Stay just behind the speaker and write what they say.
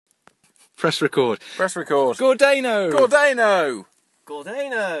Press record. Press record. Gordano! Gordano!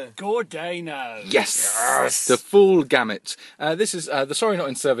 Gordano. Gordano. Yes! The full gamut. This is the Sorry Not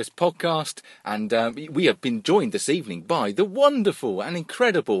In Service podcast, and we have been joined this evening by the wonderful and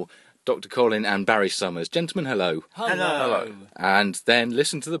incredible Dr. Colin and Barry Summers. Gentlemen, hello. Hello. And then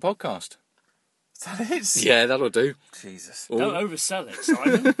listen to the podcast. Is that it? Yeah, that'll do. Jesus. Don't oversell it,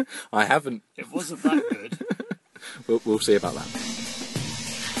 Simon. I haven't. It wasn't that good. We'll see about that.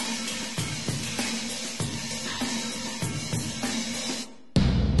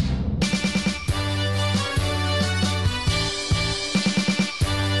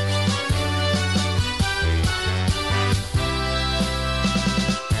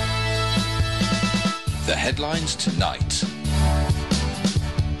 The headlines tonight.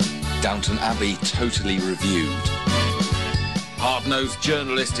 Downton Abbey totally reviewed. Hard-nosed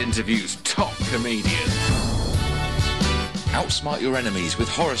journalist interviews top comedian. Outsmart your enemies with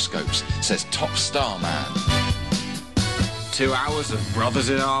horoscopes, says top star man. 2 hours of Brothers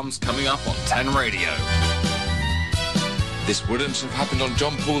in Arms coming up on 10 Radio. This wouldn't have happened on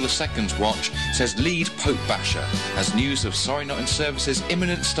John Paul II's watch, says lead Pope basher, as news of Sorry Not In Service's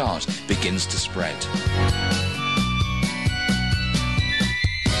imminent start begins to spread.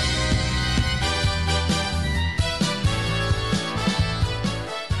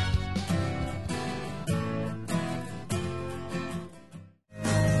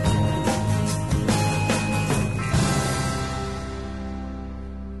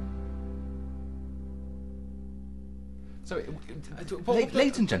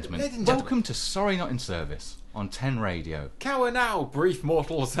 Ladies and gentlemen, welcome to Sorry Not In Service on 10 Radio. Cower now, brief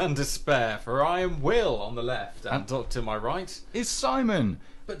mortals, and despair, for I am Will on the left, and to my right. It's Simon.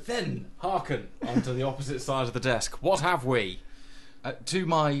 But then, hearken, onto the opposite side of the desk. What have we? To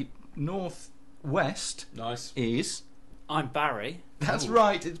my northwest Nice. is... I'm Barry. That's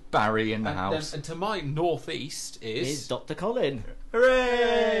right, it's Barry in the house. And to my northeast Is Dr. Colin.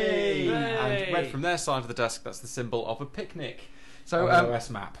 Hooray! Hooray! And red from their side of the desk, that's the symbol of a picnic. So, on the OS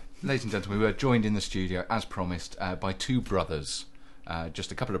map. ladies and gentlemen, we were joined in the studio, as promised, by two brothers.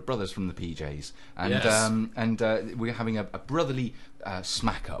 Just a couple of brothers from the PJs. And Yes. we're having a brotherly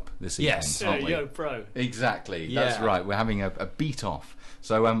smack-up this evening, Yes. aren't we? Yo, bro. Exactly, that's Yeah. right. We're having a beat-off.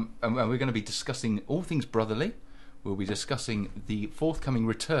 So and we're going to be discussing all things brotherly. We'll be discussing the forthcoming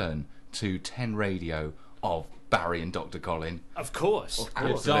return to 10 Radio of Barry and Dr. Colin. Of course.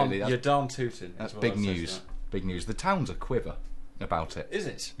 Absolutely, You're darn tootin'. That's is what big I say to news. that. Big news. The town's a quiver about it. Is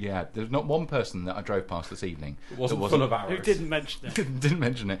it? Yeah, there's not one person that I drove past this evening It wasn't that full of arrows. Who didn't mention it? didn't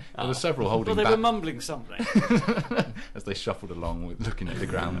mention it. There were several Well, holding they back were mumbling something. as they shuffled along, with looking at the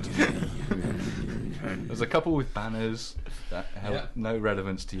ground. There's a couple with banners that held Yeah. no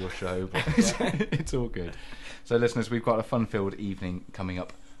relevance to your show, but it's all good. So, listeners, we've got a fun-filled evening coming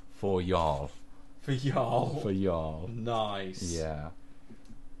up for y'all. For y'all. For y'all. Nice. Yeah.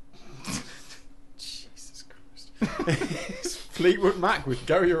 Jesus Christ. It's Fleetwood Mac with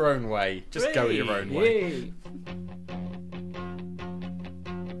Go Your Own Way. Just go your own way. Yay.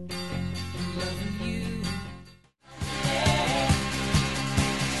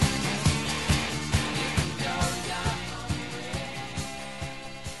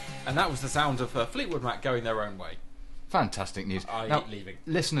 And that was the sound of Fleetwood Mac going their own way. Fantastic news. I Now, leaving.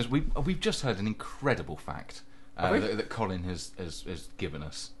 listeners, we've just heard an incredible fact Have we? that Colin has given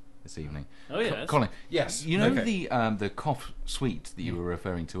us this evening. Oh, yes. Colin, Yes. you know Okay. the cough suite that you were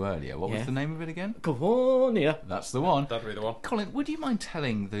referring to earlier. What was Yeah. the name of it again? California. That's the one. That'd be the one. Colin, would you mind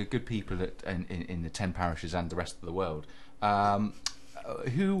telling the good people in the 10 parishes and the rest of the world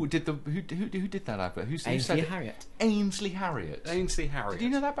who did that advert? Who said Ainsley it? Harriott. Ainsley Harriott. Ainsley Harriott. Did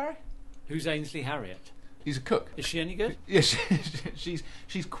you know that, Barry? Who's Ainsley Harriott? He's a cook. Is she any good? Yes, she's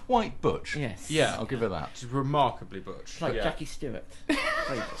quite butch. Yes. Yeah. I'll give her that. She's remarkably butch. Like yeah. Jackie Stewart.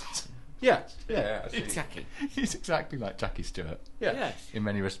 Favourite. Yeah. Yeah. Actually. Jackie. He's exactly like Jackie Stewart Yeah. Yes. in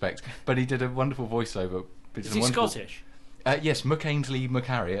many respects, but he did a wonderful voiceover. Is he Scottish? Yes, Ainsley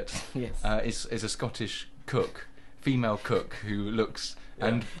Harriott Yes. is a Scottish cook, female cook who looks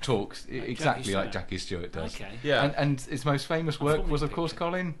and talks exactly like Stewart. Jackie Stewart does. Okay. Yeah. And his most famous work was, of course,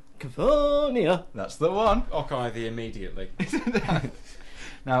 Colin. California. That's the one. Ockeye the immediately.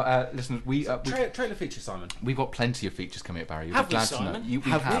 Now, listeners, Trailer feature, Simon. we've got plenty of features coming up, Barry. You'll Have be we, glad to know. Simon?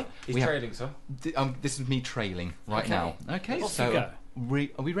 We Have have. He's We have. trailing, sir. This is me trailing right Okay. now. Okay, Off so you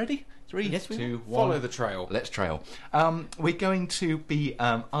go. are we ready? 3, Yes, we 2, 1. Follow the trail. Let's trail. We're going to be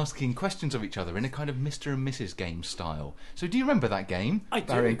asking questions of each other in a kind of Mr. and Mrs. game style. So do you remember that game, I do.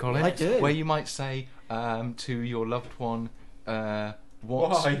 Barry and Colin? I do. Where you might say to your loved one,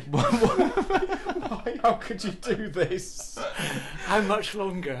 Why? Why? How could you do this? How much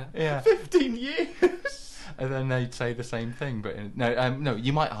longer? Yeah. 15 years. And then they'd say the same thing, but no.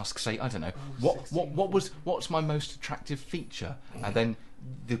 You might ask, say, I don't know, what's my most attractive feature? And then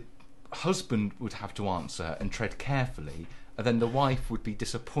the husband would have to answer and tread carefully, and then the wife would be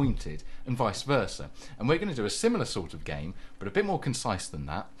disappointed, and vice versa. And we're going to do a similar sort of game, but a bit more concise than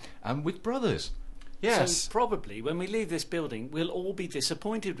that, with brothers. Yes. So probably when we leave this building, we'll all be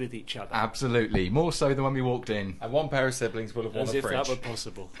disappointed with each other. Absolutely, more so than when we walked in. And one pair of siblings will have won As a if fridge. that were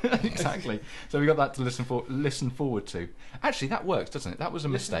possible. Exactly. So we got that to listen forward to. Actually, that works, doesn't it? That was a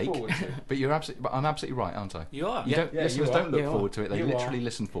Listen mistake. forward to. But I'm absolutely right, aren't I? You are. You don't, Yeah, listeners you are. don't look You are. forward to it. They You literally are.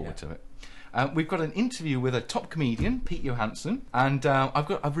 listen forward to it. We've got an interview with a top comedian, Pete Johansson, and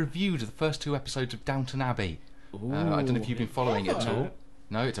I've reviewed the first 2 episodes of Downton Abbey. I don't know if you've been following it at all.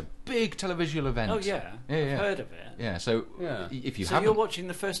 No, it's a big televisual event. Oh yeah, Yeah, I've yeah. heard of it. Yeah, so Yeah. if you So haven't... you're watching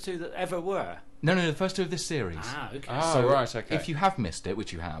the first 2 that ever were? No, the first 2 of this series. Ah, okay. Ah, So right, okay. if you have missed it,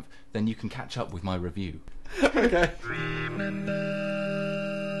 which you have, then you can catch up with my review. Okay.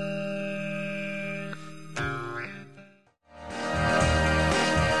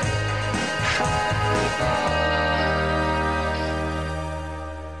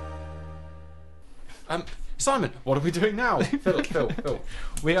 Simon, what are we doing now? Phil.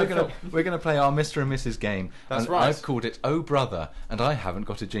 We're gonna play our Mr. and Mrs. game. That's and right. I've called it Oh Brother, and I haven't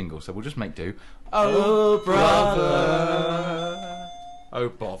got a jingle, so we'll just make do. Oh Brother. Oh,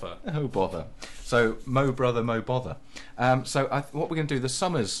 bother. Oh bother. So Mo Brother, Mo Bother. What we're going to do, the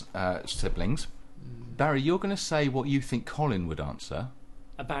Summers siblings. Barry, you're going to say what you think Colin would answer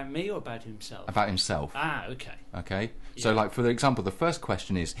About me or about himself? about himself. Ah, okay. Okay. So, Yeah. like for example, the first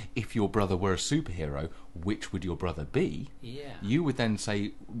question is: if your brother were a superhero, which would your brother be? Yeah. You would then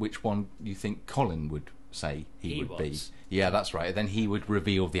say which one you think Colin would say he would be. was. Yeah, that's right. Then he would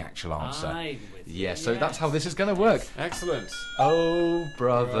reveal the actual answer. I'm with you, Yeah, so yes. that's how this is going to work. Excellent. Oh,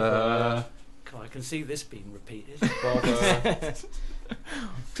 brother. God, I can see this being repeated. Brother.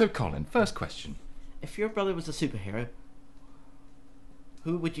 So, Colin, first question. If your brother was a superhero,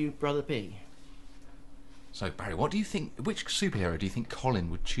 who would your brother be? So, Barry, what do you think? Which superhero do you think Colin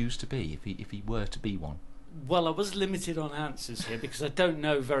would choose to be if he were to be one? Well, I was limited on answers here because I don't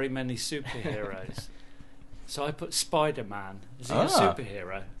know very many superheroes. So I put Spider-Man. Is he a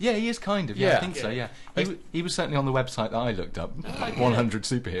superhero? Yeah, he is kind of. Yeah, I Yeah. think so. Yeah. Yeah, he was certainly on the website that I looked up. 100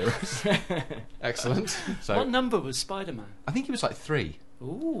 superheroes. Excellent. So What number was Spider-Man? I think he was like 3.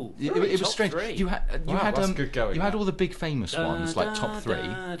 Ooh, It was top strange. 3. You had Wow, that's good going, you had that. all the big famous ones like top 3.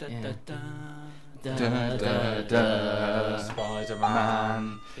 Da, da, Yeah. da, Da, da, da.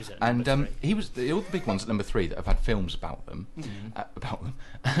 Spider-Man. Is it And number 3? he was all the big ones at number 3 that have had films about them,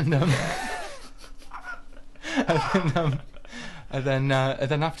 and and then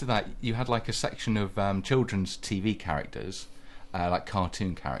after that you had like a section of children's TV characters, like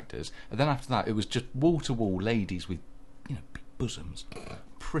cartoon characters, and then after that it was just wall to wall ladies with big bosoms,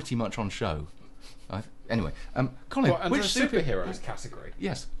 pretty much on show. Anyway, Colin, What, under which the superheroes category?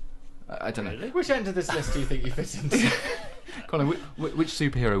 Yes, I don't know. Really? Which end of this list do you think you fit into? Colin, which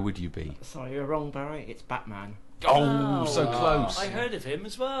superhero would you be? Sorry, you're wrong, Barry. It's Batman. Oh, so close. I heard of him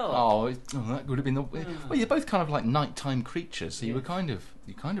as well. That would have been the. Well, you're both kind of like nighttime creatures, so you were kind of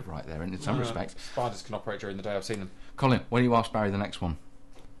right there in some respects. Spiders can operate during the day. I've seen them. Colin, why don't you ask Barry the next one?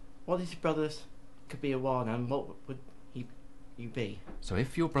 What if your brothers could be a wild animal? What would you be? So,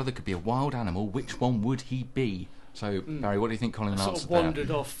 if your brother could be a wild animal, which one would he be? So, Barry, what do you think Colin I sort answered of there?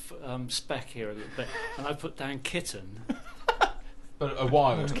 wandered off spec here a little bit, and I put down kitten. But a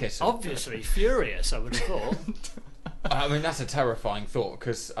wild kitten. Obviously furious, I would have thought. I mean, that's a terrifying thought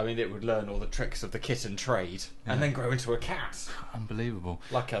because I mean, it would learn all the tricks of the kitten trade and then grow into a cat, Unbelievable.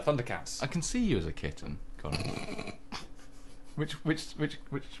 like Thundercats. I can see you as a kitten, Colin. which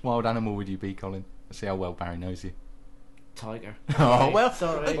wild animal would you be, Colin? Let's see how well Barry knows you. Tiger. Oh, well,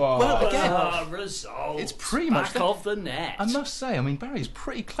 Sorry. well, again, Results. it's pretty much back of the net. I must say, I mean, Barry's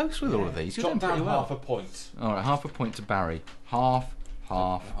pretty close with all of these. You're Jot doing pretty down well. half a point. All right, half a point to Barry. Half.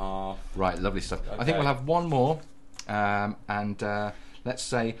 Half. Right, lovely stuff. I think Okay. we'll have one more. Let's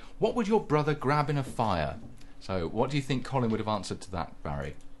say, what would your brother grab in a fire? So, what do you think Colin would have answered to that,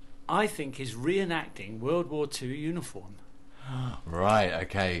 Barry? I think he's reenacting World War II uniform. Right,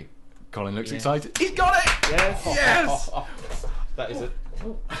 okay. Colin looks Yeah. excited. He's got it! Yes. Yes! That is it.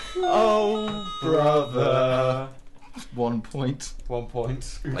 Oh, brother. 1 point. 1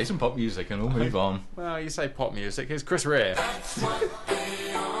 point. Play some pop music and we'll move on. Well, you say pop music. Here's Chris Rea.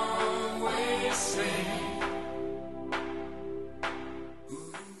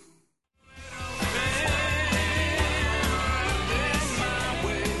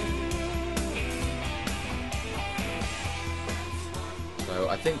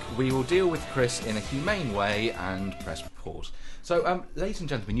 we will deal with Chris in a humane way and press pause. So, ladies and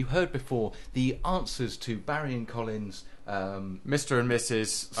gentlemen, you heard before the answers to Barry and Colin's Mr. and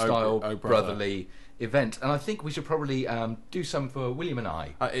Mrs. style O'Brother. brotherly event, and I think we should probably do some for William and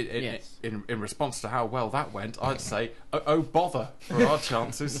I. Yes. In response to how well that went, I'd say, oh bother for our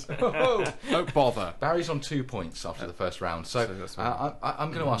chances. Oh bother. Barry's on 2 points after the first round, so that's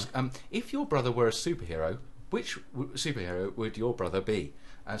I'm going to ask, if your brother were a superhero, which superhero would your brother be?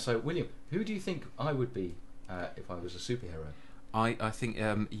 So, William, who do you think I would be if I was a superhero? I think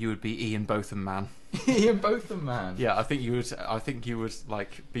you would be Ian Botham Man. Ian Botham Man. Yeah, I think you would. I think you would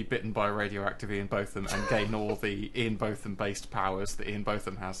like be bitten by a radioactive Ian Botham and gain all the Ian Botham based powers that Ian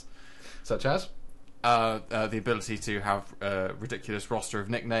Botham has, Such as? the ability to have a ridiculous roster of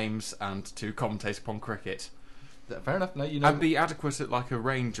nicknames and to commentate upon cricket. Fair enough. No, you know. And be adequate at like a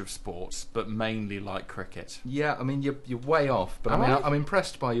range of sports, but mainly like cricket. Yeah, I mean you're way off, but I'm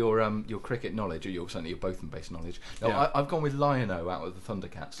impressed by your cricket knowledge, or certainly your Botham-based knowledge. No, Yeah. I've gone with Lion-O out of the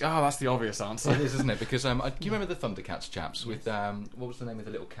Thundercats. Oh, that's the obvious answer. It is, isn't it? Because do you remember the Thundercats chaps with what was the name of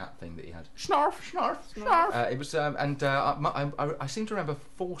the little cat thing that he had? Snarf, snarf, snarf. It was I seem to remember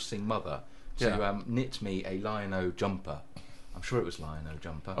forcing Mother to knit me a Lion-O jumper. I'm sure it was Lion-O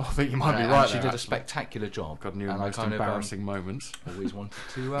jumper. Oh, I think you might be And right. she there, did a actually. spectacular job. God, knew and most I kind embarrassing moments. of always wanted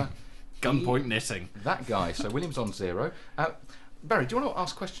to Gunpoint knitting. that guy. So William's on 0. Barry, do you want to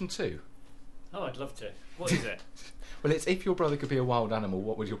ask question 2? Oh, I'd love to. What is it? Well, it's if your brother could be a wild animal,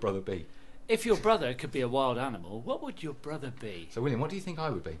 what would your brother be? If your brother could be a wild animal, what would your brother be? So, William, what do you think I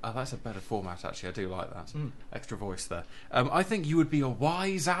would be? Oh, that's a better format, actually. I do like that. Extra voice there. I think you would be a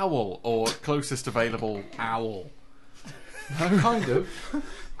wise owl, or closest available owl. Kind of.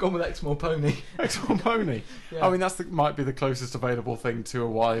 Gone with Exmoor Pony. Exmoor pony. Yeah. I mean, might be the closest available thing to a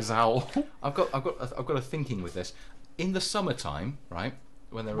wise owl. I've got a thinking with this. In the summertime, right,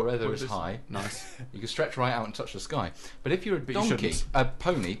 when the weather is high, Nice. you can stretch right out and touch the sky. But if you're a you donkey, shouldn't. a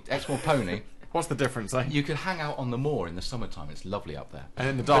pony, Exmoor Pony, What's the difference, eh? you could hang out on the moor in the summertime. It's lovely up there. And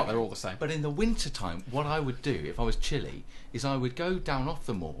in the dark, they're all the same. But in the wintertime, what I would do if I was chilly is I would go down off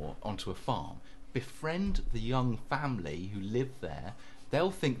the moor onto a farm, befriend the young family who live there.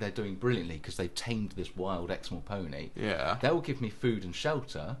 They'll think they're doing brilliantly because they've tamed this wild Exmoor pony. Yeah. They'll give me food and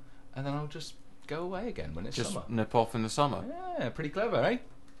shelter, and then I'll just go away again when it's Just summer. nip off in the summer. Yeah, pretty clever, eh?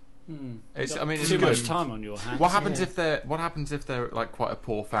 It's Too good. much time on your hands. What happens if they're like quite a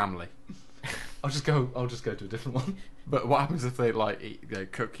poor family? I'll just go to a different one. But what happens if they they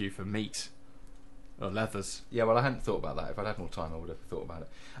cook you for meat or leathers? Yeah, well, I hadn't thought about that. If I'd had more time, I would have thought about it.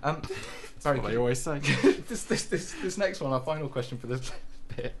 That's what they always say. This next one, our final question for this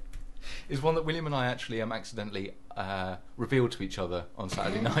bit, is one that William and I actually accidentally revealed to each other on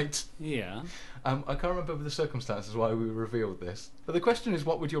Saturday night. Yeah. I can't remember the circumstances why we revealed this. But the question is,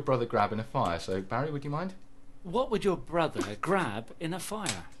 what would your brother grab in a fire? So, Barry, would you mind? What would your brother grab in a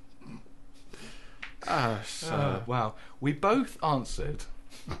fire? Wow. We both answered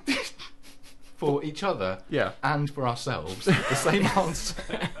for each other Yeah. and for ourselves the same answer.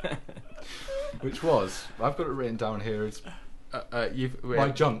 Which was, I've got it written down here, as my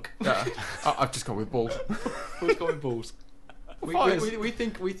junk. I've just gone with balls. Who's got with balls? We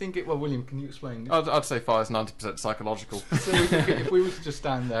think it. Well, William, can you explain? I'd say fire's 90% psychological. So we think if we were to just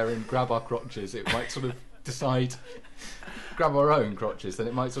stand there and grab our crotches, it might sort of decide. Grab our own crotches, then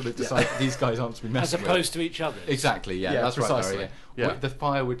it might sort of decide that these guys aren't to be As messed with. opposed to each other's. Exactly. Yeah, Yeah, that's precisely. right. Barry, Yeah. The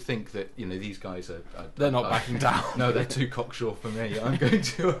fire would think that these guys are. They're not backing down. No, they're too cocksure for me. I'm going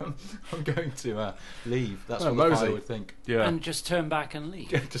to leave. That's Oh, what the mosey. fire would think. Yeah. And just turn back and leave.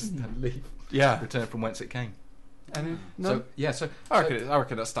 Just leave. Yeah. Return from whence it came. No. So I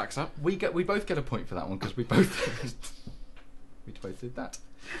reckon that stacks up. we both get a point for that one because we both did that.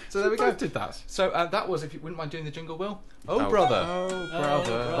 So there we go. Both did that. So that was, if you wouldn't mind doing the jingle, Will. Oh, Oh. brother. Oh,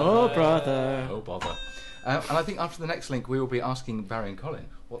 brother. Oh, brother. Oh, bother. And I think after the next link, we will be asking Barry and Colin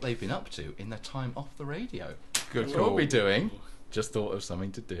what they've been up to in their time off the radio. Good What we'll call. be doing. Just thought of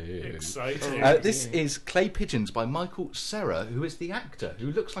something to do. Exciting. This is Clay Pigeons by Michael Cera, who is the actor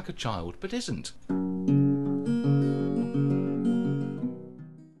who looks like a child but isn't.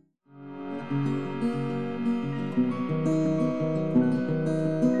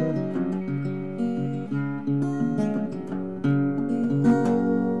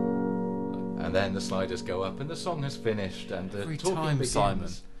 And then the sliders go up and the song has finished and the Every talking time, begins. Simon.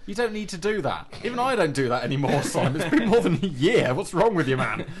 You don't need to do that. Even I don't do that anymore, Simon. It's been more than a year. What's wrong with you,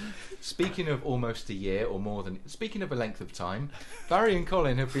 man? Speaking of almost a year or more than... Speaking of a length of time, Barry and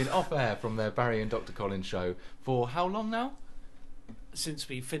Colin have been off air from their Barry and Dr. Colin show for how long now? since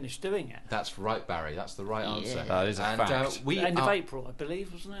we finished doing it. That's right, Barry. That's the right answer. Yeah. That is a and, fact. we End of are- April, I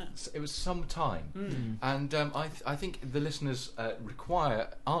believe, wasn't it? It was some time, and I think the listeners require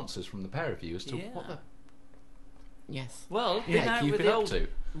answers from the pair of you as to Yeah. what the Yes. Well, been heck out you've with been the up old to.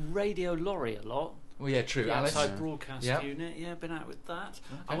 Radio Lorry a lot. Well, yeah, true, The Alice. outside broadcast Yeah. unit. Yeah, been out with that.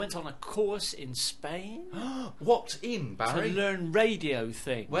 I went on a course in Spain What in, Barry? to learn radio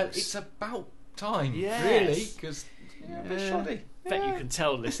things. Well, it's about time, Yes. really, because a bit shoddy. Bet you can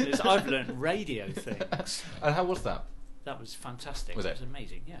tell, listeners, I've learned radio things. And how was that? That was fantastic. Was it? was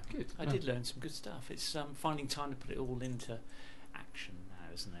amazing, yeah. Good. I did learn some good stuff. It's finding time to put it all into action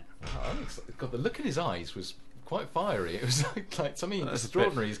now, isn't it? God, the look in his eyes was quite fiery. It was like something That's a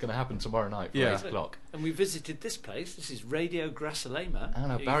extraordinary is going to happen tomorrow night for Yeah. 8 o'clock. And we visited this place. This is Radio Grasalema. Oh,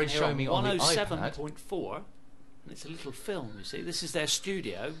 no, You Barry's can hear showing me on the iPad. 107.4. And it's a little film, you see. This is their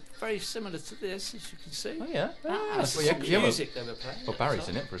studio. Very similar to this, as you can see. Oh, yeah. That's Well, yeah, some you have a- music they were playing. Well, Barry's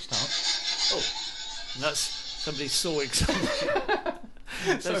in it for a start. Oh, and that's somebody sawing something.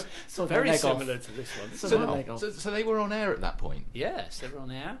 So, So Very leg off. similar to this one. So- so, leg off. so they were on air at that point, Yes, they were on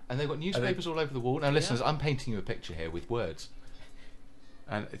the air. and they've got newspapers all over the wall. Now, listeners, I'm painting you a picture here with words.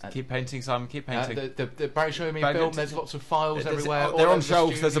 And keep painting, Simon. Keep painting. The Barry's showing me a Barry, film. d- There's lots of files There's- everywhere. oh, they're all on over the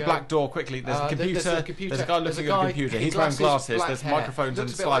shelves. There's a studio. black door. Quickly, there's a computer. There's a guy looking at a computer. He's wearing glasses. There's black hair. microphones and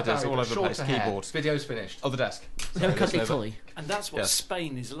Looks a bit like sliders Barry, all but over the place. shorter hair. Keyboards. Video's finished. On the desk. No cuddly listen, toy. And that's what Yes.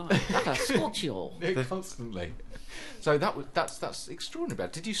 Spain is like. Scotchio. Constantly. So that's extraordinary. Barry.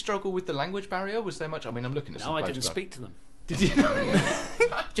 Did you struggle with the language barrier? Was there much? I mean, I'm looking at some No, I didn't photographs. speak to them. Did you?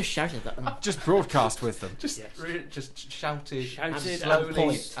 Just shouted at them. Just broadcast with them. just Yes. just shouted, Shouted and and slowly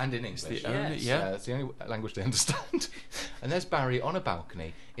point. and in English. The only, Yes. yeah. That's the only language they understand. And there's Barry on a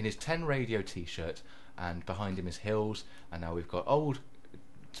balcony in his 10 Radio T-shirt, and behind him is hills. And now we've got old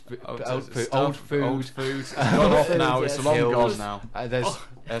Old food. It's gone off now. It's yes. long Hills. gone now. There's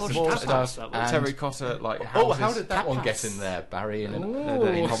gosh, more tapas, stuff. that was. and- Terracotta like Oh, houses. how did that one Tapas. get in there, Barry? In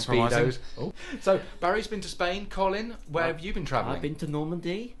Ooh. Compromising. speedos. Oh. So Barry's been to Spain. Colin, where have you been travelling? I've been to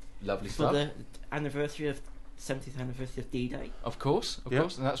Normandy Lovely for stuff. the anniversary of 70th anniversary of D-Day. Of course, Yeah.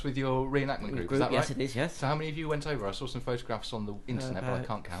 and that's with your reenactment group. Is that right? Yes, it is. Yes, So how many of you went over? I saw some photographs on the internet, but I about-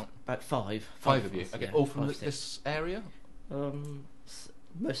 can't count. about five. Five of you. us, Okay, yeah, all from 5, 6. this area.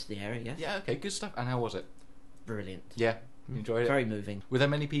 Most of the area. Yes. Yeah. Okay, good stuff. And how was it? Brilliant. Yeah, you enjoyed it. Very moving. Were there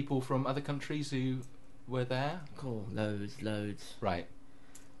many people from other countries who were there? Cool. Loads. Right.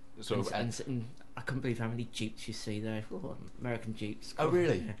 Sort of. And I couldn't believe how many jeeps you see there. Oh, American jeeps. Oh, Cool.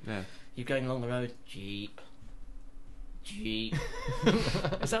 really? Yeah. Yeah. You're going along the road. Jeep.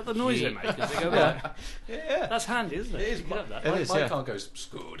 Is that the noise they make as they go by? yeah. That's handy, isn't it? It is. You can have that. It My, is, my yeah. car goes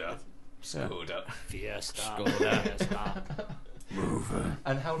Skoda. Fiesta. Skoda. Fiesta.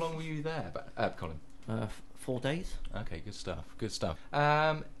 And how long were you there, Colin? 4 days. Okay, good stuff. Good stuff.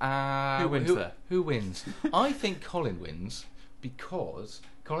 Who wins there? Who wins? I think Colin wins because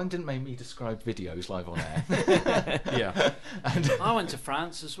Colin didn't make me describe videos live on air. Yeah. And I went to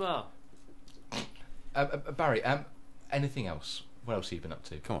France as well. Barry, anything else? What else have you been up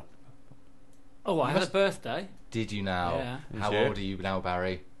to? Come on. Oh, I had a birthday. Did you now? Yeah. How Did you? old are you now,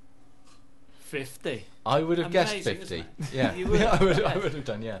 Barry? 50. I would have guessed Amazing, 50. isn't it? Yeah, You would, yeah, I yes. would have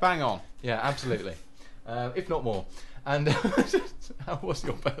done. Yeah, Bang on. yeah, absolutely. If not more. And how was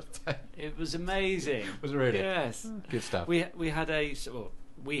your birthday? It was amazing. Was it really? Yes. Good stuff. I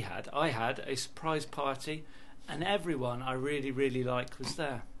had a surprise party, and everyone I really liked was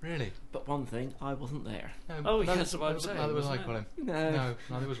there. Really? But one thing, I wasn't there. No, Oh, neither- yes, what I'm saying, Neither was I, wasn't it? Colin. No,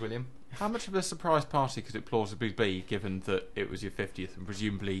 neither was William. How much of a surprise party could it plausibly be, given that it was your 50th and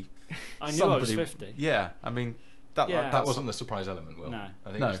presumably I knew I was somebody- 50. Yeah, I mean that. Yeah. That That's- wasn't the surprise element, Will. No. I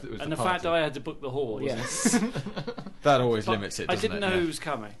think No. it was And the the fact party. that I had to book the hall. wasn't Yes. that always But limits it. I Doesn't didn't it? know Yeah. who was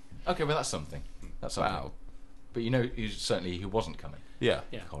coming. Okay, well that's something. That's something. Wow. But you know, certainly who wasn't coming. Yeah.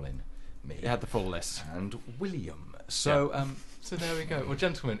 Yeah. Colin, me, It had the full list. and William. So, so there we go. Well,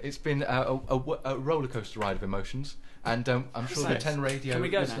 gentlemen, it's been a roller coaster ride of emotions, and I'm sure the Nice. 10 radio Can we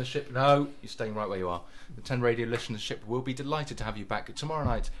go now? listenership. No, you're staying right where you are. The 10 radio listenership will be delighted to have you back tomorrow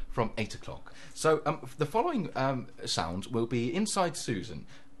night from 8 o'clock. So, the following sound will be Inside Susan.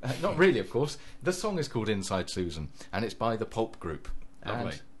 Not really, of course. The song is called Inside Susan, and it's by the Pulp Group.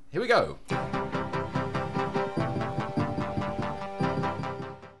 Lovely. And here we go.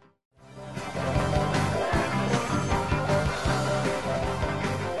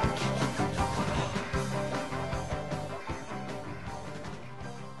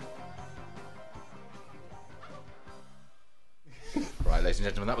 Right, ladies and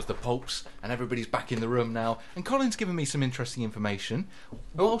gentlemen, gentlemen, that was the Pulps, and everybody's back in the room now. And Colin's given me some interesting information.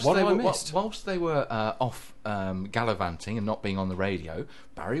 What have I missed? Whilst they were off gallivanting and not being on the radio,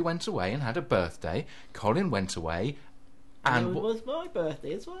 Barry went away and had a birthday. Colin went away. And it was my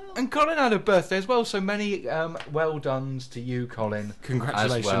birthday as well. And Colin had a birthday as well, so many well-dones to you, Colin.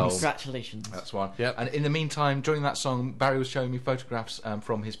 Congratulations. As well. Congratulations. That's one. Yep. And in the meantime, during that song, Barry was showing me photographs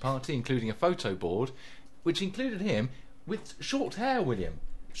from his party, including a photo board, which included him with short hair, William.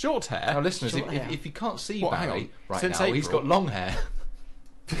 Short hair? Now, listeners, Short hair. if you can't see What, hang Barry on. right Since now, April? he's got long hair.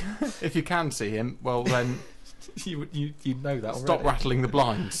 If you can see him, well then, you know that already. stop rattling the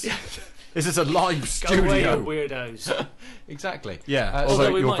blinds. This is a live Go away, you studio. weirdos. Exactly. Yeah.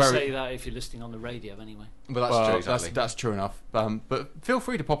 Although we you're might very- say that if you're listening on the radio anyway. Well, that's Well, true, exactly. that's true enough. But feel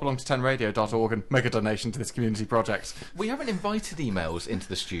free to pop along to 10radio.org and make a donation to this community project. We haven't invited emails into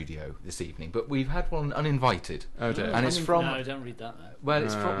the studio this evening, but we've had one uninvited. Oh dear. And it's from... No, don't read that. Well,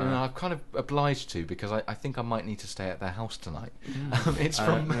 it's from... No, I'm kind of obliged to, because I think I might need to stay at their house tonight. It's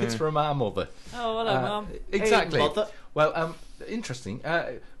from our mother. Oh, hello, Mum. Exactly. Hey, mother. Well, interesting.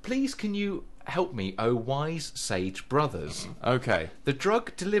 Please, can you help me, oh wise sage brothers? Okay. The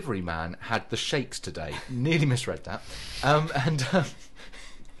drug delivery man had the shakes today. Nearly misread that.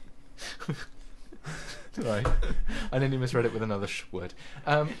 Sorry, I nearly misread it with another word.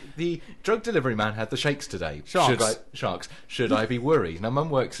 The drug delivery man had the shakes today. Sharks. Should I be worried? Now, Mum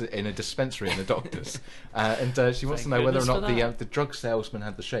works in a dispensary in the doctor's, and she wants to know whether or Thank not goodness for the drug salesman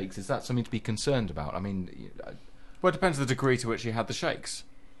had the shakes. Is that something to be concerned about? I mean, Well, it depends on the degree to which he had the shakes.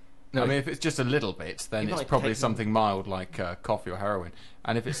 no, I mean, if it's just a little bit, then You it's might probably take them. something mild like coffee or heroin.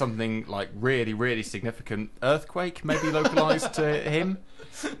 And if it's something like really, really significant earthquake, maybe localised to him,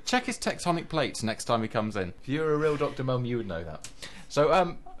 check his tectonic plates next time he comes in. if you're a real doctor, Mum, you would know that.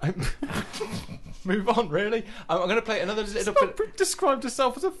 So, move on. Really, I'm going to play another little bit. Described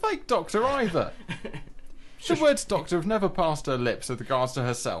herself as a fake doctor either. The words doctor have never passed her lips with regards to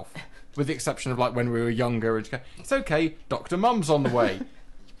herself, with the exception of like when we were younger. And she'd go, it's okay, Dr. Mum's on the way.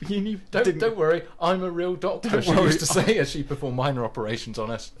 Don't worry, I'm a real doctor. Don't She worry. used to say as she performed minor operations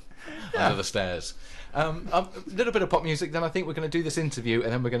on us under the stairs. A little bit of pop music, then I think we're going to do this interview,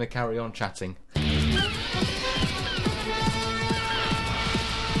 and then we're going to carry on chatting.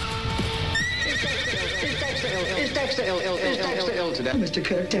 Is Dexter ill today? Mr.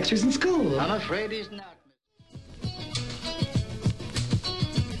 Kirk, Dexter's in school. I'm afraid he's not.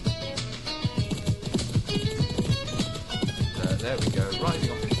 There we go,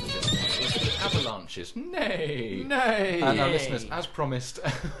 rising off into the distance. It's the avalanches. Nay! Nay! And our listeners, as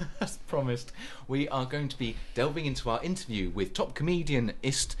promised, we are going to be delving into our interview with top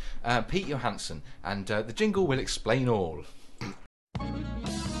comedianist Pete Johansson, and the jingle will explain all.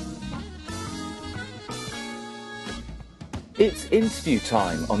 It's interview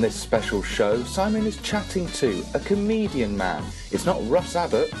time on this special show. Simon is chatting to a comedian man. It's not Russ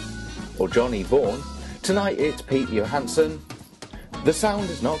Abbott or Johnny Vaughan. Tonight it's Pete Johansson. The sound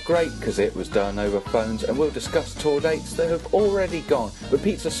is not great because it was done over phones, and we'll discuss tour dates that have already gone. But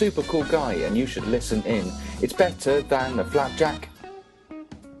Pete's a super cool guy and you should listen in. It's better than a flapjack.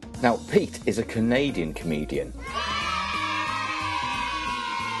 Now, Pete is a Canadian comedian.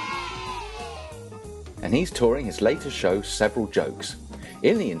 And he's touring his latest show, Several Jokes.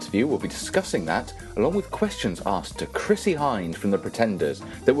 In the interview, we'll be discussing that, along with questions asked to Chrissy Hynde from The Pretenders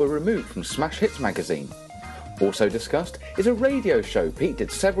that were removed from Smash Hits magazine. Also discussed is a radio show Pete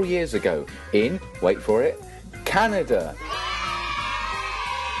did several years ago in, wait for it, Canada,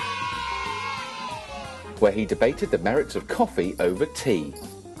 where he debated the merits of coffee over tea.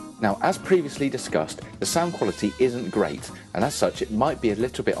 Now, as previously discussed, the sound quality isn't great, and as such it might be a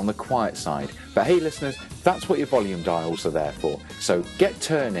little bit on the quiet side. But hey listeners, that's what your volume dials are there for, so get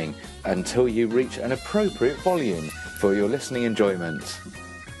turning until you reach an appropriate volume for your listening enjoyment.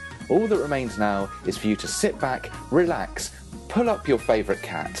 All that remains now is for you to sit back, relax, pull up your favourite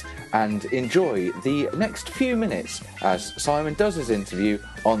cat, and enjoy the next few minutes as Simon does his interview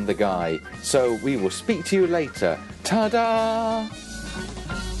on The Guy. So we will speak to you later. Ta-da!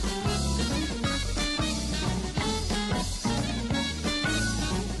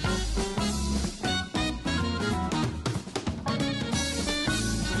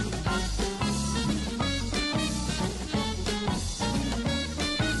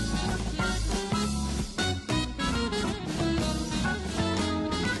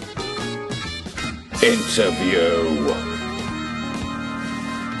 Interview.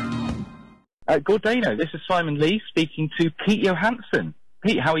 Good day now. This is Simon Lee speaking to Pete Johansson.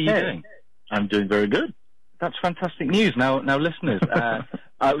 Pete, how are you doing? I'm doing very good. That's fantastic news. Now listeners,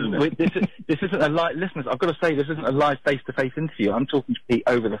 This isn't a live, listeners, I've got to say, this isn't a live face-to-face interview. I'm talking to Pete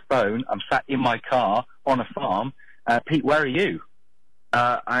over the phone. I'm sat in my car on a farm. Pete, where are you?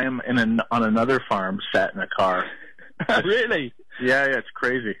 I am on another farm, sat in a car. Really? Yeah, it's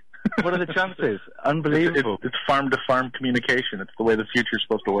crazy. What are the chances? Unbelievable. It's farm-to-farm communication. It's the way the future's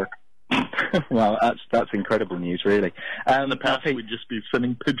supposed to work. Well, that's incredible news, really. In the past, we'd just be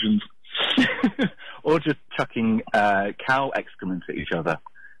sending pigeons. Or just chucking cow excrement at each other.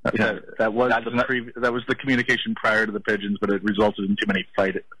 That was the communication prior to the pigeons, but it resulted in too many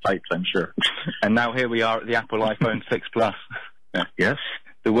fights, I'm sure. And now here we are at the Apple iPhone 6 Plus. Yes,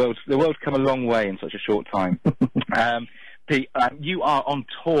 the world's come a long way in such a short time. Pete, you are on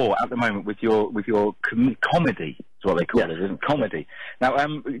tour at the moment with your comedy. Is what they call it, isn't it? Comedy. Now,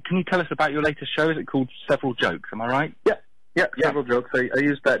 can you tell us about your latest show? Is it called Several Jokes? Am I right? Yeah, Several Jokes. I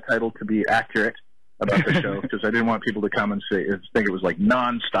used that title to be accurate about the show because I didn't want people to come and think it was like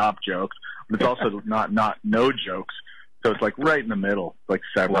non-stop jokes, but it's also not no jokes. So it's like right in the middle, like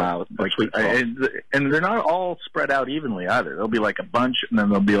several. Wow, like, and they're not all spread out evenly either. There'll be like a bunch, and then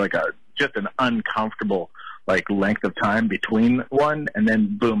there'll be like just an uncomfortable like length of time between one, and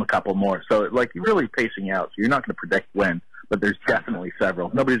then boom, a couple more. So like you're really pacing out. So you're not going to predict when, but there's definitely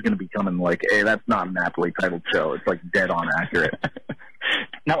several. Nobody's going to be coming like, hey, that's not an aptly titled show. It's like dead on accurate.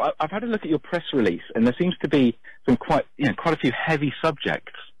 Now, I've had a look at your press release, and there seems to be some quite a few heavy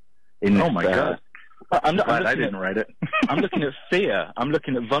subjects in this. Oh my God. I'm glad I didn't write it. I'm looking at fear. I'm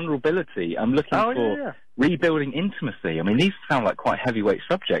looking at vulnerability. I'm looking for rebuilding intimacy. I mean, these sound like quite heavyweight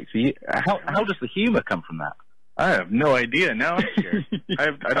subjects. How does the humor come from that? I have no idea. Now I'm scared. I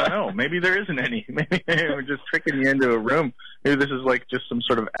don't know. Maybe there isn't any. Maybe we're just tricking you into a room. Maybe this is like just some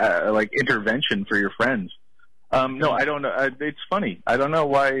sort of like intervention for your friends. No, I don't know. It's funny. I don't know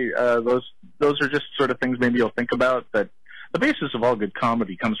why those are just sort of things maybe you'll think about. But the basis of all good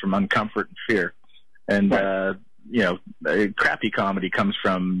comedy comes from uncomfort and fear. And, crappy comedy comes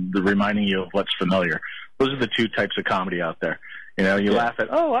from the reminding you of what's familiar. Those are the two types of comedy out there. You know, you laugh at,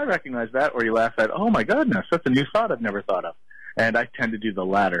 oh, I recognize that, or you laugh at, oh, my goodness, that's a new thought I've never thought of. And I tend to do the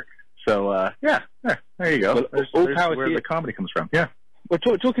latter. So, there you go. Well, there's where the comedy comes from. Yeah. Well,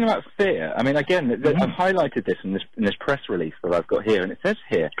 talking about fear, I mean, again, I've highlighted this in this press release that I've got here, and it says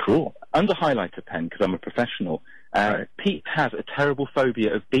here, cool, under highlighter pen, because I'm a professional, right. Pete has a terrible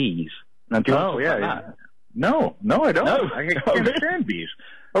phobia of bees. Now, do you want to talk about that? No, I don't. No. I can't stand bees.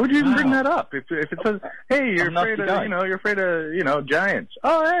 Why would you even bring that up? If it says, hey, you're afraid of giants.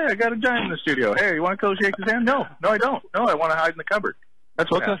 Oh, hey, I got a giant in the studio. Hey, you want to go shake his hand? No, I don't. No, I want to hide in the cupboard.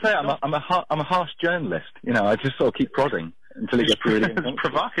 That's what I say. I'm a harsh journalist. You know, I just sort of keep prodding until it gets really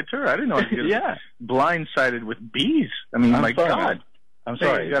provocateur. I didn't know you get blindsided with bees. I mean, my God. I'm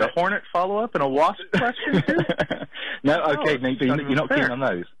sorry. You got a hornet follow-up and a wasp question, too? No, okay, maybe you're not keen on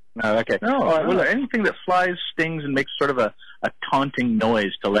those. No, okay. No, all right, well, anything that flies, stings, and makes sort of a taunting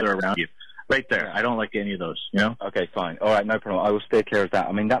noise to let her around you. Right there. I don't like any of those, you know? Okay, fine. All right, no problem. I will steer clear of that.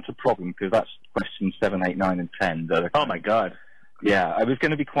 I mean, that's a problem because that's questions 7, 8, 9, and 10. Oh, my God. Yeah, I was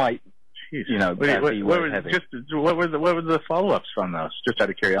going to be quite, Jeez. What were the follow-ups on those? Just out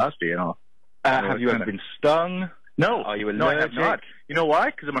of curiosity, you know? Have you ever been stung? No. Are you allergic? No, I have not. You know why?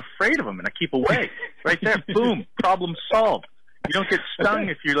 Because I'm afraid of them and I keep away. Right there. Boom. Problem solved. You don't get stung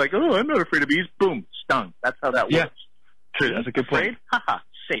if you're like, oh, I'm not afraid of bees. Boom. Stung. That's how that works. Yeah. True. That's a good point. Haha.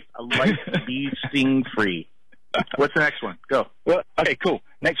 Safe. A life bee sting free. What's the next one? Go. Well, okay, cool.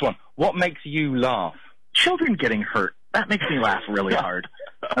 Next one. What makes you laugh? Children getting hurt. That makes me laugh really hard.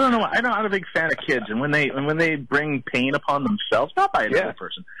 I don't know. I'm not a big fan of kids, and when they bring pain upon themselves, not by another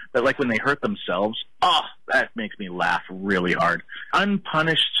person, but like when they hurt themselves, that makes me laugh really hard.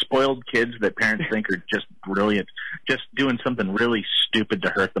 Unpunished, spoiled kids that parents think are just brilliant, just doing something really stupid to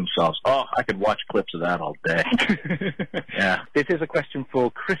hurt themselves. Oh, I could watch clips of that all day. Yeah. This is a question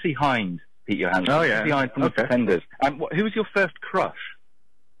for Chrissy Hind, Pete Johansson. Oh, yeah. Chrissy Hind from The Pretenders. Who was your first crush?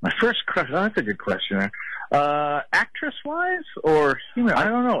 My first crush? Oh, that's a good question. Actress-wise or human? I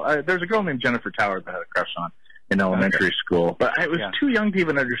don't know. There's a girl named Jennifer Tower that I had a crush on in elementary school, but I was too young to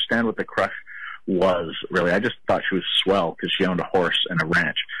even understand what the crush was, really. I just thought she was swell because she owned a horse and a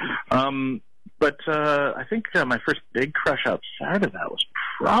ranch. But I think my first big crush outside of that was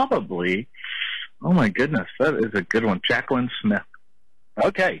probably, oh my goodness, that is a good one, Jacqueline Smith.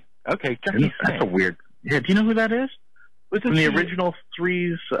 Okay, Jacqueline Smith. That's a weird. Yeah, do you know who that is? From the original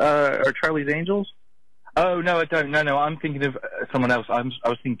Threes or Charlie's Angels? Oh, no, I don't. No, I'm thinking of someone else. I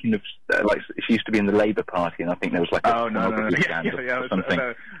was thinking of, like, she used to be in the Labour Party, and I think there was, like, a or something.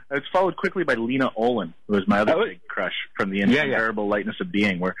 It's followed quickly by Lena Olin, who was my other big crush from The Incomparable Lightness of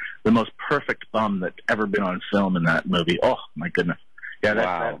Being, where the most perfect bum that's ever been on film in that movie. Oh, my goodness. Yeah,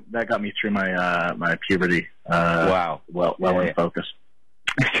 Wow. that got me through my my puberty. Wow. Well in focus.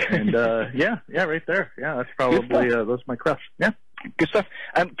 And yeah, right there. Yeah, that's probably those my crush. Yeah. Good stuff.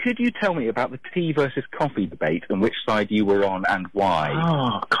 Could you tell me about the tea versus coffee debate and which side you were on and why?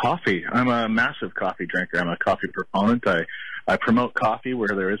 Oh, coffee. I'm a massive coffee drinker. I'm a coffee proponent. I promote coffee where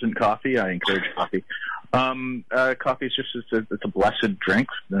there isn't coffee. I encourage coffee. Coffee is just it's a blessed drink.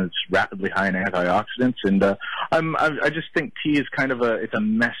 It's rapidly high in antioxidants, and I just think tea is kind of it's a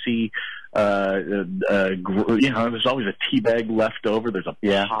messy. There's always a tea bag left over. There's a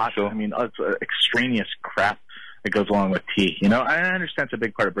pot. Sure. I mean, it's extraneous crap that goes along with tea. I understand it's a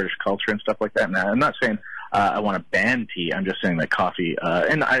big part of British culture and stuff like that. And I'm not saying I want to ban tea. I'm just saying that coffee,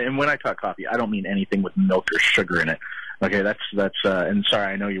 and when I talk coffee, I don't mean anything with milk or sugar in it. Okay, that's and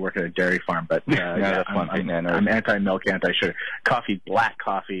sorry, I know you work at a dairy farm, but that's one thing. I'm anti-milk, anti-sugar. Coffee, black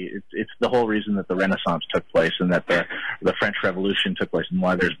coffee, it's the whole reason that the Renaissance took place and that the French Revolution took place and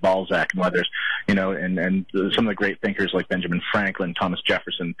why there's Balzac and why there's, and some of the great thinkers like Benjamin Franklin, Thomas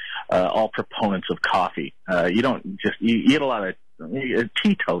Jefferson, all proponents of coffee. You don't just, you get a lot of a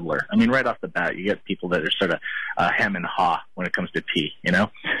teetotaler. I mean, right off the bat, you get people that are sort of hem and haw when it comes to tea.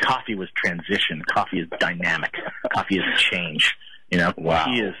 Coffee was transition. Coffee is dynamic. Coffee is change. Wow.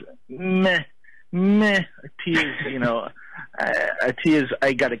 Tea is meh. Tea is tea is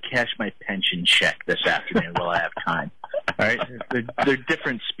I got to cash my pension check this afternoon while I have time. All right, they're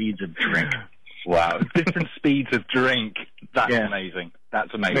different speeds of drink. Wow, different speeds of drink. That's amazing.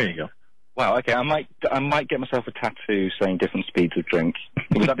 That's amazing. There you go. Wow. Okay, I might get myself a tattoo saying different speeds of drink.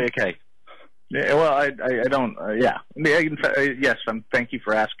 Would that be okay? Yeah. Well, I don't. Yeah. Yes. Thank you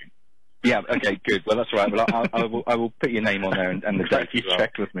for asking. Yeah. Okay. Good. Well, that's all right. Well, I will put your name on there and the date. You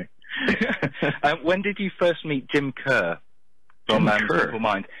checked with me. When did you first meet Jim Kerr from Simple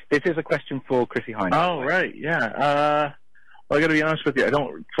Mind? This is a question for Chrissie Hynde. Oh, right. Yeah. Well, I got to be honest with you. I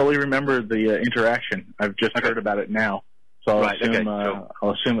don't fully remember the interaction. I've just heard about it now. So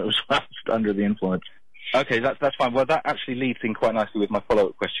I'll assume it was whilst under the influence. Okay, that's fine. Well, that actually leads in quite nicely with my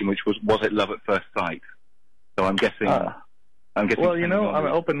follow-up question, which was it love at first sight? So I'm guessing. Well, I'm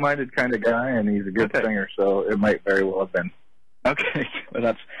an open-minded kind of guy, and he's a good singer, so it might very well have been. Okay,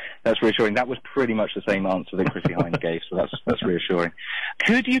 well that's reassuring. That was pretty much the same answer that Chrissie Hynde gave, so that's reassuring.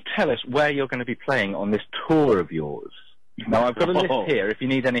 Could you tell us where you're going to be playing on this tour of yours? Now I've got a list here if you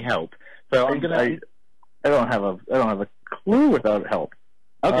need any help. So I don't have a clue without help.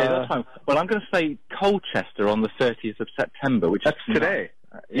 Okay, that's fine. Well, I'm going to say Colchester on the 30th of September, which is today.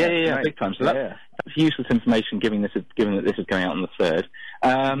 Yeah, big time. So that's useless information, given that this is going out on the 3rd.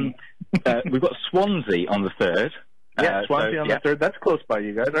 We've got Swansea on the 3rd. Yeah, Swansea on the 3rd. That's close by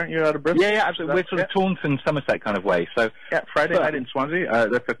you guys, aren't you? Out of Bristol? Yeah, absolutely. We're sort of Taunton, Somerset kind of way. So Friday night in Swansea. I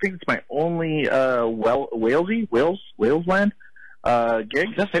think it's my only Walesland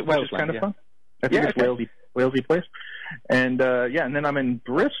gig. That's it, Wales. Kind of fun. I think it's Walesy place. And and then I'm in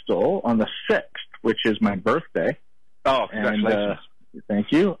Bristol on the 6th, which is my birthday. Oh, congratulations! Thank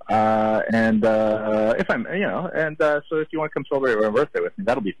you. If I'm, so if you want to come celebrate my birthday with me,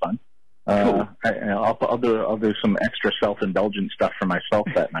 that'll be fun. Cool. I'll do some extra self-indulgent stuff for myself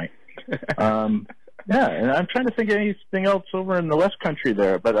that night. And I'm trying to think of anything else over in the West Country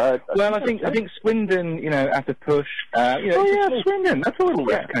there, but I think Swindon, at the push. Swindon. That's a little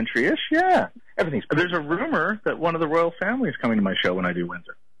West Country-ish. Yeah, everything's. There's a rumor that one of the royal family is coming to my show when I do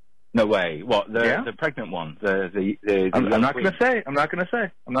Windsor. No way. What? The pregnant one? I'm not going to say. I'm not going to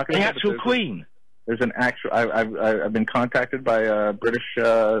say. The actual queen. There's an actual. I've been contacted by British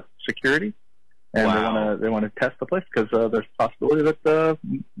security, and they want to test the place because there's a possibility that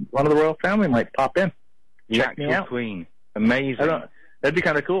one of the royal family might pop in. Check me out. Queen. Amazing. That'd be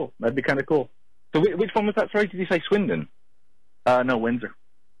kind of cool. So which one was that? Sorry, did you say Swindon? No, Windsor.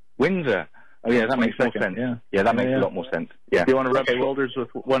 Windsor. Oh yeah, that makes more sense. Yeah, that makes a lot more sense. Yeah. Do you want to rub shoulders with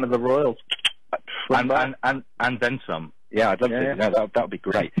one of the royals? And then some. Yeah, I'd love to. No, that would be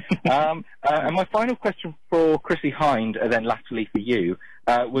great. And my final question for Chrissie Hynde, and then latterly for you,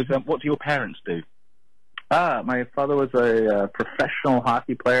 was what do your parents do? My father was a professional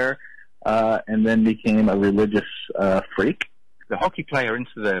hockey player, and then became a religious freak. The hockey player into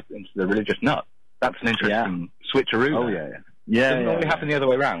the religious nut. That's an interesting switcheroo. Oh Doesn't normally happen the other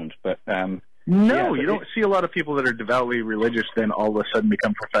way around, but. No, you don't see a lot of people that are devoutly religious then all of a sudden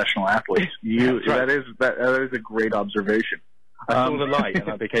become professional athletes. That is a great observation. I saw the light and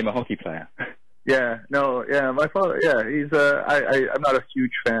I became a hockey player. My father. Yeah, he's. I'm not a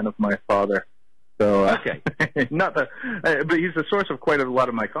huge fan of my father. So okay, but he's the source of quite a lot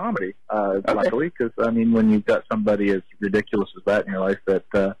of my comedy. Luckily, because when you've got somebody as ridiculous as that in your life,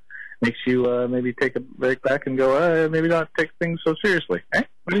 that makes you maybe take a break back and go, maybe not take things so seriously. Eh?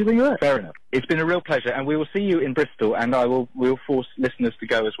 What do you think of that? Fair enough. It's been a real pleasure, and we will see you in Bristol, and we'll force listeners to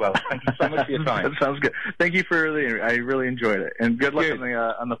go as well. Thank you so much for your time. That sounds good. Thank you for I really enjoyed it, and good luck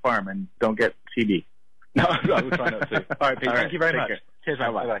on the farm, and don't get TB. No, I will try not to. All right, Pete. All right, thank you very take much. care. Cheers,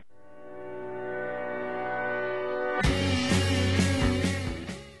 man. Bye-bye. Bye-bye.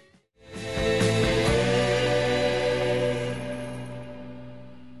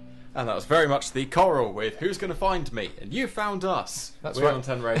 And that was very much the Coral with Who's Going to Find Me? And You Found Us. That's We're right. on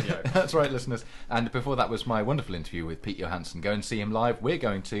 10 Radio. That's right, listeners. And before that was my wonderful interview with Pete Johansson. Go and see him live. We're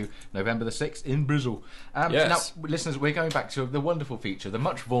going to November the 6th in Bristol. Yes. Now, listeners, we're going back to the wonderful feature, the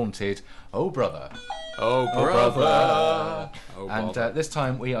much vaunted Oh Brother. Oh, brother. Oh, And bother. this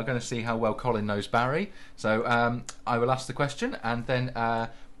time we are going to see how well Colin knows Barry. So I will ask the question, and then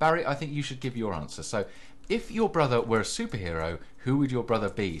Barry, I think you should give your answer. So if your brother were a superhero, who would your brother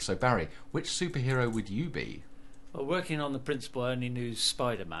be? So Barry, which superhero would you be? Well, working on the principle I only knew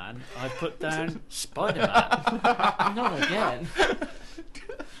Spider-Man, I put down Spider-Man. Not again.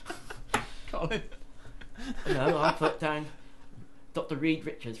 Colin. No, I put down Dr. Reed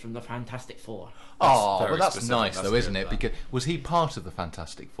Richards from the Fantastic Four. Oh, very well, that's specific. nice, That's though, good, isn't it? that. Because was he part of the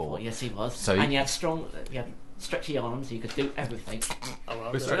Fantastic Four? Well, yes, he was. So and he had stretchy arms, so you could do everything. Oh,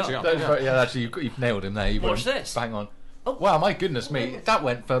 well, With there we stretchy are. arms. Yeah, actually, you've nailed him there. You What's went this? Bang on. Oh. Wow, my goodness me, that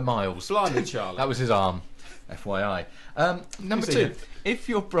went for miles. Blimey, Charlie. That was his arm, FYI. Number see two, him. if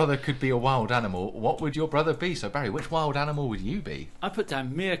your brother could be a wild animal, what would your brother be? So, Barry, which wild animal would you be? I put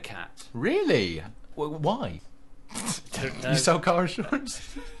down meerkat. Really? Why? Don't know. You sell car insurance?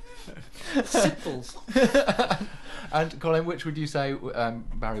 Simples. And, Colin, which would you say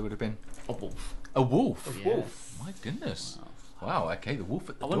Barry would have been? A wolf. A wolf? A wolf. My goodness. Wow, okay, the wolf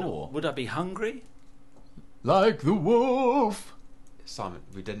at the I wonder, door. would I be hungry? Like the wolf! Simon,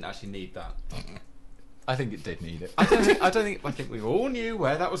 we didn't actually need that. I think it did need it. I think we all knew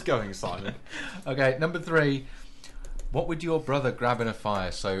where that was going, Simon. Okay, number three. What would your brother grab in a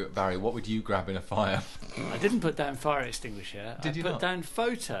fire? So, Barry, what would you grab in a fire? I didn't put down fire extinguisher. Did I you put not? down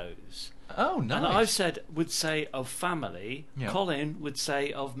photos. Oh, nice. And I've said would say of family. Yeah. Colin would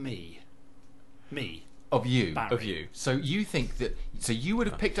say of me. Me. Of you. Barry. Of you. So you think that... So you would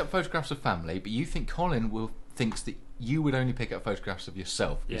have picked up photographs of family, but you think Colin thinks that you would only pick up photographs of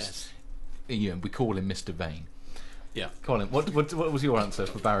yourself. 'Cause, Yes. we call him Mr. Vain. Yeah. Colin, what was your answer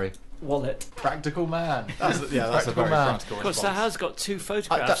for Barry? Wallet. Practical man. That's a Practical very man. practical Of course, response. that has got two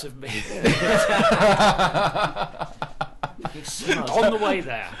photographs of me You smug. on the way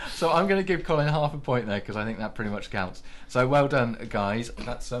there. So I'm going to give Colin half a point there because I think that pretty much counts. So well done, guys.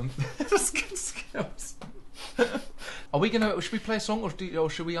 That's that's good skills. Are we going to? Should we play a song, or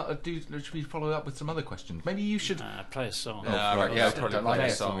should we Should we follow up with some other questions? Maybe you should. Play a song. Yeah, right, right, yeah, yeah, probably don't play like a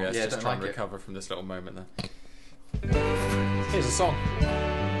it. song. Yeah, Yeah, just don't try and like it. recover from this little moment there. Here's a song.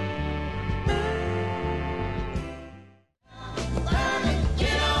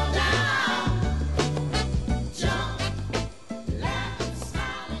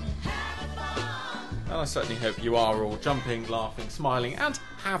 And I certainly hope you are all jumping, laughing, smiling, and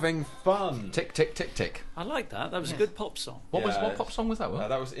having fun. Tick tick tick tick. I like that. That was a good pop song. What Yeah. what pop song was that? Will?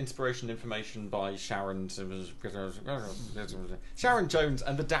 That was Inspiration Information by Sharon Jones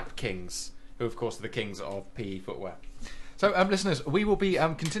and the Dap Kings, who of course are the kings of PE footwear. So, listeners, we will be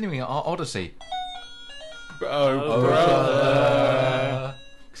continuing our Odyssey. Oh, brother.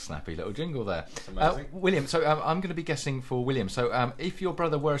 Snappy little jingle there. amazing. William, so I'm going to be guessing for William. So if your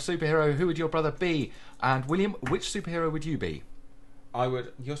brother were a superhero, who would your brother be? And William, which superhero would you be? I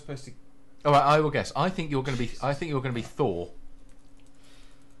would. You're supposed to. All right, I will guess. I think you're going to be Thor.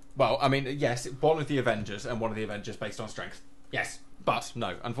 Well, I mean, yes, one of the Avengers and one of the Avengers based on strength. Yes, but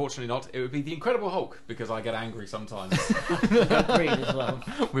no, unfortunately not. It would be the Incredible Hulk because I get angry sometimes. Reed as well.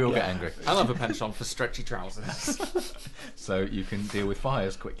 We all get angry. I love a penchant for stretchy trousers. So you can deal with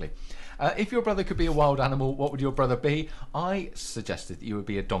fires quickly. If your brother could be a wild animal, what would your brother be? I suggested that you would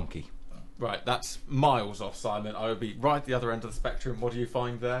be a donkey. Right, that's miles off, Simon. I would be right at the other end of the spectrum. What do you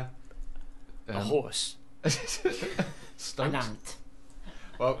find there? A horse. An Stoked. ant.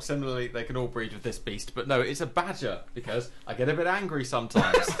 Well, similarly, they can all breed with this beast, but no, it's a badger because I get a bit angry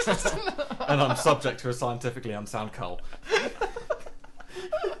sometimes, and I'm subject to a scientifically unsound cull.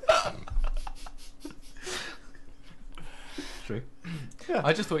 True.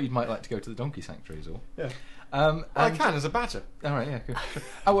 I just thought you might like to go to the donkey sanctuary, is all. Yeah, I I can as a badger. All right, yeah, good. Sure.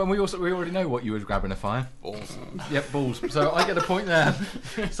 Oh, and we already know what you would grab in a fire. Balls. Yep, balls. So I get a point there.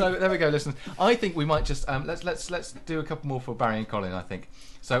 So there we go, listeners. I think we might just let's do a couple more for Barry and Colin. I think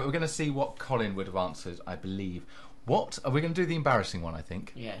so. We're going to see what Colin would have answered. I believe. What? Are we going to do the embarrassing one, I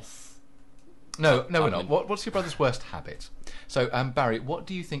think? Yes. No, we're not. What's your brother's worst habit? So, Barry, what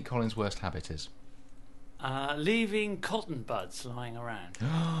do you think Colin's worst habit is? Leaving cotton buds lying around.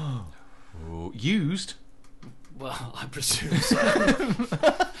 Ooh, used? Well, I presume so.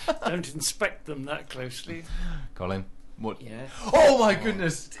 Don't inspect them that closely. Colin, what? Yes. Oh my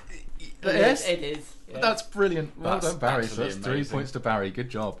goodness! Yes? It is. Yes. That's brilliant. Well That's done, Barry. So absolutely that's 3 amazing. points to Barry. Good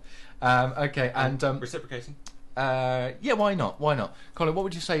job. Okay, and Reciprocating. yeah, why not? Why not? Colin, what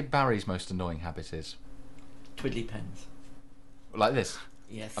would you say Barry's most annoying habit is? Twiddly pens. Like this?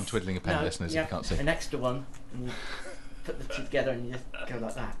 Yes. I'm twiddling a pen, No, listeners, yeah, if you can't see. An extra one, and you put the two together and you just go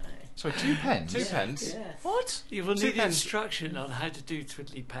like that. Sorry, 2 pens? Two pens. Yes. What? You will Two need pens. instruction on how to do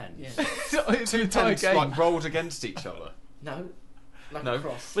twiddly pens. Yes. It's an Two entire pens game. like rolled against each other. No. Like No. a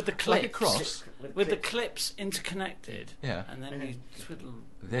cross. With the Like a clips. cross? With the clips interconnected. Yeah. And then you twiddle.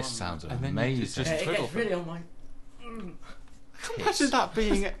 This one. sounds And then you amazing. just It twiddle gets really on my. Imagine that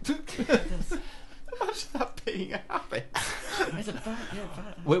being. Imagine that being a habit. It's a bad.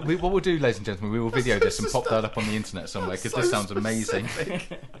 What we'll do, ladies and gentlemen, we will video this and pop that up on the internet somewhere because this sounds amazing.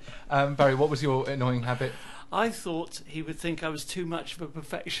 Barry, what was your annoying habit? I thought he would think I was too much of a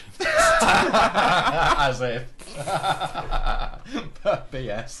perfectionist. As if.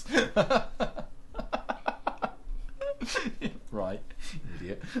 BS. Right,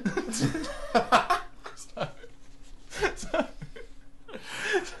 idiot.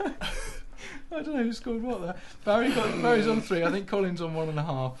 I don't know who scored what there. Barry's on 3. I think Colin's on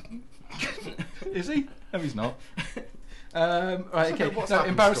 1.5. Is he? No, he's not. Right, okay. what's No,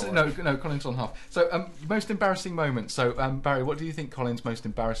 happened, embarrassing. No, Scorer? no, Colin's on half. So, most embarrassing moment. So, Barry, what do you think Colin's most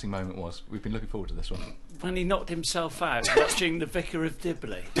embarrassing moment was? We've been looking forward to this one. When he knocked himself out watching The Vicar of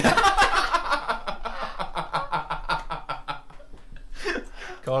Dibley.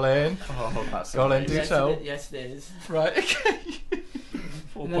 Colin, Oh, that's Colin, do Yes, tell. yes, it is. Right, okay.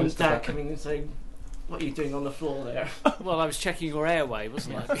 4 And then points to Dad Barry. coming and saying, "What are you doing on the floor there?" Well, I was checking your airway,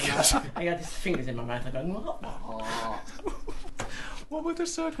 wasn't I? Because I had his fingers in my mouth. I'm going, "What?" What were the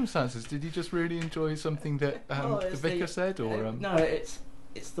circumstances? Did you just really enjoy something that Oh, the it's vicar said, or? No, it's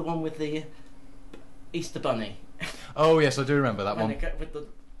the one with the Easter bunny. Oh yes, I do remember that When one. they go with the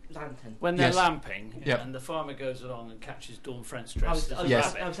lantern. when they're Yes. lamping, Yep. and the farmer goes along and catches Dawn French I dressed was, as I a was, Yes. I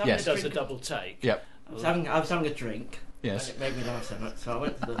was rabbit, having Yes. a does a drink. double take. Yep. I was having a drink. Yes. And it made me laugh so much, so I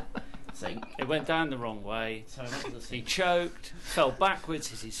went to the sink. It went down the wrong way. So I went to the He sink. choked, fell backwards,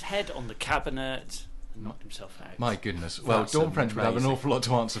 hit his head on the cabinet, and knocked himself out. My goodness. Well, That's Dawn French would have an amazing. awful lot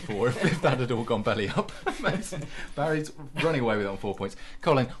to answer for if that had all gone belly up. Barry's running away with it on 4 points.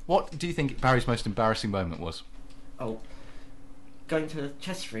 Colin, what do you think Barry's most embarrassing moment was? Oh, going to the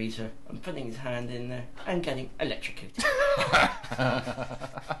chest freezer and putting his hand in there and getting electrocuted.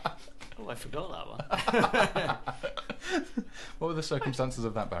 Oh, I forgot that one. What were the circumstances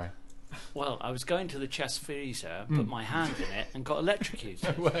of that, Barry? Well, I was going to the chest freezer, put my hand in it, and got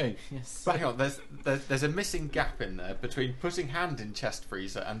electrocuted. Wait. Yes. But hang on, there's a missing gap in there between putting hand in chest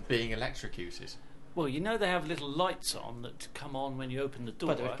freezer and being electrocuted. Well, you know they have little lights on that come on when you open the door.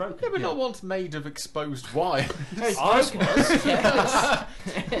 But it was broken. Yeah, but not one's made of exposed wire. I was. Yes.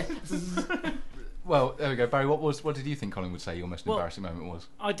 Well, there we go. Barry, what did you think Colin would say your most Well- embarrassing moment was?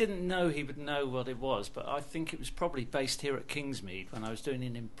 I didn't know he would know what it was, but I think it was probably based here at Kingsmead when I was doing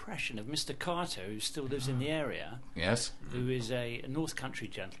an impression of Mr. Carter, who still lives in the area, Yes. who is a North Country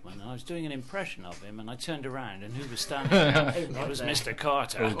gentleman, and I was doing an impression of him, and I turned around, and who was standing there? It was Mr.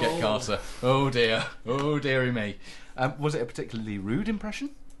 Carter. Oh, get Carter. Oh dear. Oh dearie me. Was it a particularly rude impression?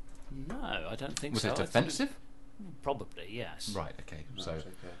 No, I don't think Was so. it I thought offensive? Probably, yes. Right. Okay. So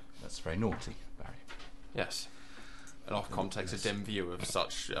that's very naughty, Barry. Yes. An off context, a dim view of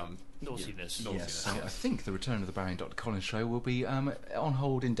such Naughtiness. Yes, so I think the return of the Barry and Dr. Collins show will be on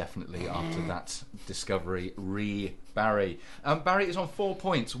hold indefinitely after that discovery. Barry. Barry is on 4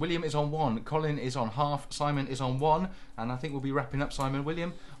 points. William is on 1. Colin is on half. Simon is on 1. And I think we'll be wrapping up Simon and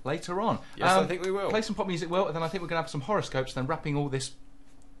William later on. Yes, I think we will. Play some pop music, Will, and then I think we're going to have some horoscopes, then wrapping all this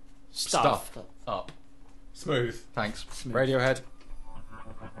stuff up. Smooth. Thanks. Radiohead.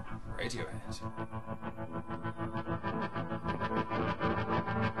 Radiohead.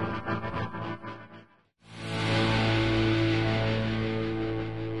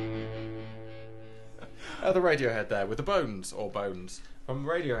 The Radiohead there with the Bones or Bones from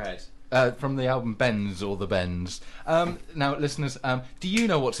Radiohead. From the album Bends or the Bends. Now, listeners, do you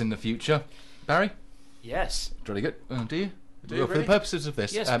know what's in the future? Barry? Yes. Jolly good. Do you? Do you For really? the purposes of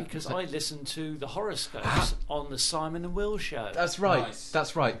this, Yes, because I listen to the horoscopes on the Simon and Will show. that's right. Nice.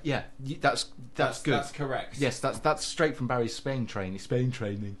 That's right. Yeah, that's good. That's correct. Yes, that's straight from Barry's Spain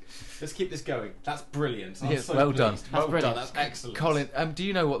training. Let's keep this going. That's brilliant. I'm Yes, so well pleased. done. That's Well brilliant. done. That's excellent. Colin, do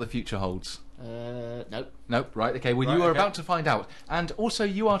you know what the future holds? Nope. Nope. Right. Okay. Well, Right, you are okay. about to find out, and also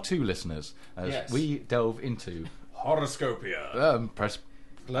you are too, listeners, as Yes. we delve into Horoscopia. press.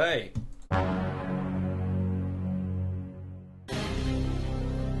 Play.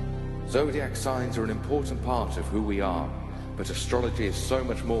 Zodiac signs are an important part of who we are, but astrology is so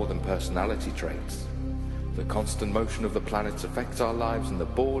much more than personality traits. The constant motion of the planets affects our lives in the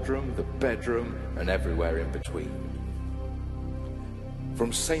boardroom, the bedroom, and everywhere in between.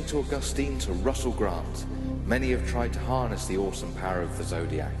 From St. Augustine to Russell Grant, many have tried to harness the awesome power of the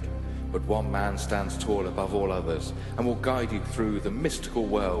zodiac, but one man stands tall above all others and will guide you through the mystical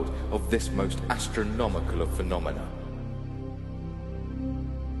world of this most astronomical of phenomena.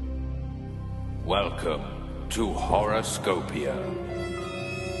 Welcome to Horoscopia.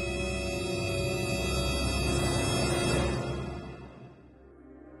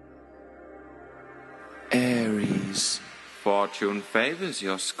 Aries. Fortune favors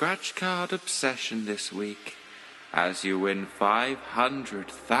your scratch card obsession this week as you win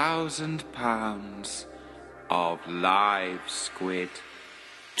 £500,000 of live squid.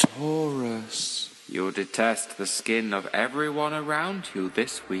 Taurus. You'll detest the skin of everyone around you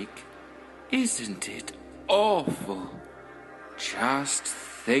this week. Isn't it awful? Just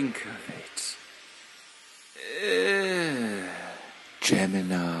think of it.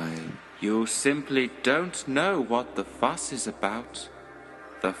 Gemini. You simply don't know what the fuss is about.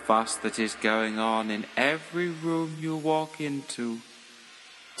 The fuss that is going on in every room you walk into.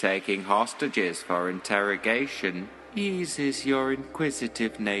 Taking hostages for interrogation eases your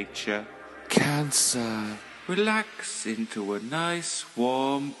inquisitive nature. Cancer. Relax into a nice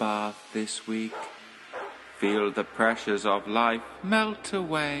warm bath this week. Feel the pressures of life melt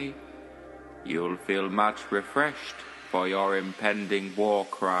away. You'll feel much refreshed for your impending war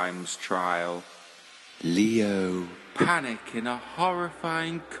crimes trial. Leo. Panic in a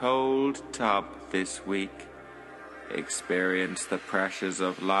horrifying cold tub this week. Experience the pressures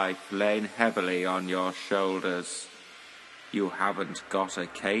of life laying heavily on your shoulders. You haven't got a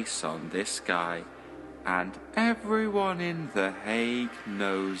case on this guy, and everyone in The Hague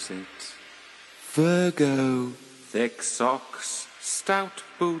knows it. Virgo. Thick socks, stout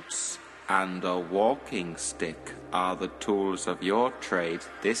boots, and a walking stick are the tools of your trade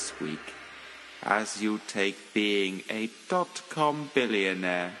this week, as you take being a .com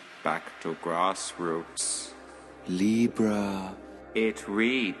billionaire back to grassroots. Libra. It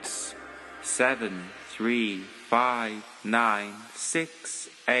reads 7, 3, 5, 9, 6,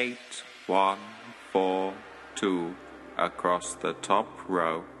 8, 1, 4, 2 across the top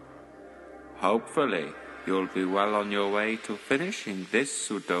row. Hopefully, you'll be well on your way to finishing this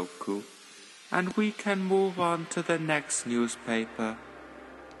Sudoku, and we can move on to the next newspaper.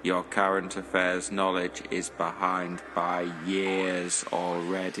 Your current affairs knowledge is behind by years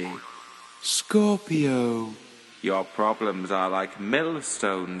already. Scorpio. Your problems are like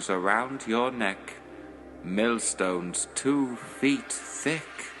millstones around your neck. Millstones 2 feet thick.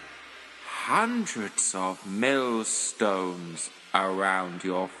 Hundreds of millstones around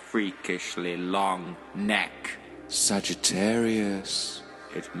your freakishly long neck. Sagittarius.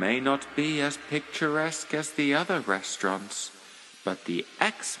 It may not be as picturesque as the other restaurants, but the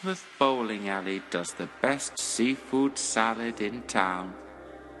Exmouth Bowling Alley does the best seafood salad in town.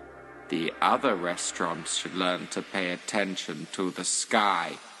 The other restaurants should learn to pay attention to the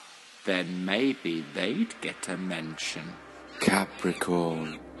sky. Then maybe they'd get a mention.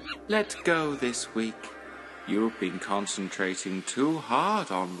 Capricorn. Let go this week. You've been concentrating too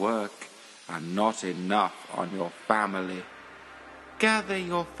hard on work and not enough on your family. Gather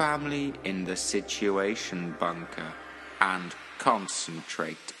your family in the situation bunker and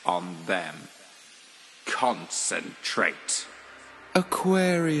concentrate on them. Concentrate.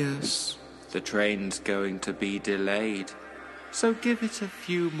 Aquarius. The train's going to be delayed, so give it a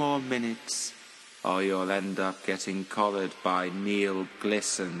few more minutes, or you'll end up getting collared by Neil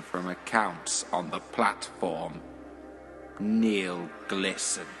Glisson from accounts on the platform. Neil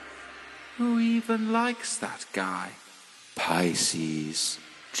Glisson. Who even likes that guy? Pisces.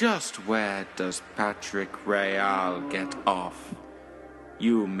 Just where does Patrick Real get off?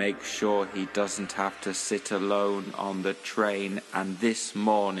 You make sure he doesn't have to sit alone on the train, and this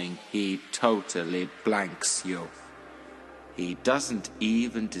morning he totally blanks you. He doesn't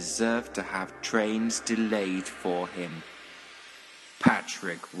even deserve to have trains delayed for him.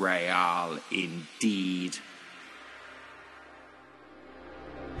 Patrick Real, indeed.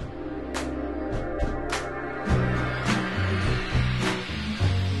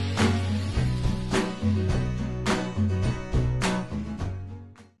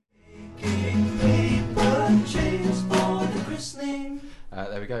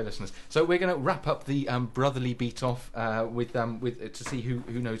 There we go, listeners. So we're going to wrap up the brotherly beat off with to see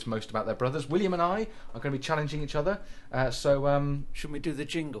who knows most about their brothers. William and I are going to be challenging each other. Shouldn't we do the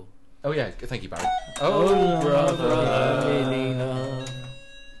jingle? Oh yeah, thank you, Barry. brother.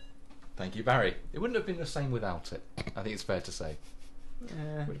 Thank you, Barry. It wouldn't have been the same without it. I think it's fair to say.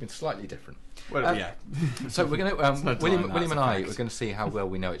 Yeah. Would have been slightly different. Well, yeah. So we're going to William and I fact. we're going to see how well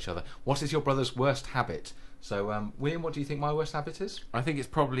we know each other. What is your brother's worst habit? So William, what do you think my worst habit is? I think it's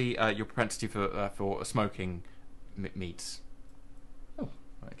probably your propensity for smoking meats. Oh,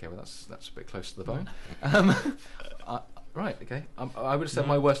 okay. Well, that's a bit close to the bone. Right. Okay. I would have said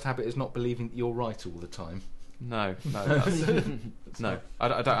my worst habit is not believing that you're right all the time. No, that's, no. I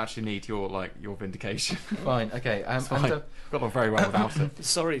don't actually need your vindication. Fine. Okay. It's fine. Got on very well without it.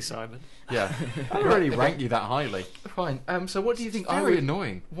 Sorry, Simon. Yeah, I don't really rank you that highly. Fine. So what do you think? Very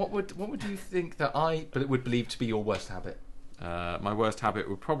annoying. What would you think that I would believe to be your worst habit? My worst habit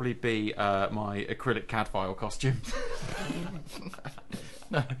would probably be my acrylic CAD file costume.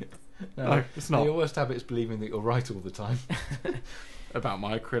 No, it's not. Your worst habit is believing that you're right all the time. About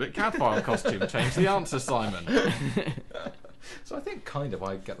my acrylic CAD file costume. Change the answer, Simon. So I think kind of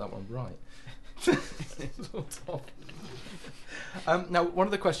I get that one right. Sort of. Now, one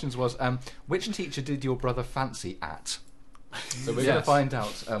of the questions was, which teacher did your brother fancy at? So we're going to find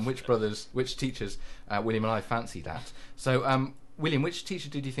out which teachers William and I fancied at. So, William, which teacher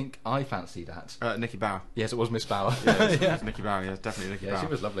did you think I fancied at? Nikki Bauer. Yes, it was Miss Bauer. It was Nikki Bauer. Yeah, definitely Nikki Bauer. She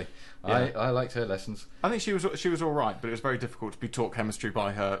was lovely. Yeah. I liked her lessons. I think she was all right, but it was very difficult to be taught chemistry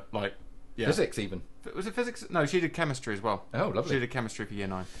by her. Physics, even. Was it physics? No, she did chemistry as well. Oh, lovely. She did chemistry for year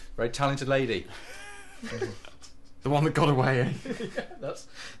 9. Very talented lady. The one that got away. Eh? Yeah,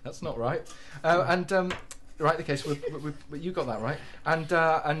 that's not right. Right, okay, so you got that right. And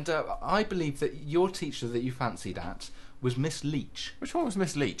I believe that your teacher that you fancied at was Miss Leach. Which one was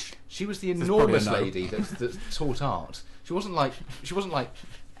Miss Leach? She was the enormous lady that taught art. She wasn't like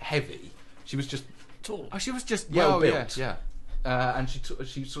heavy. She was just Tall. Oh, she was just well built. Yeah. And she sort of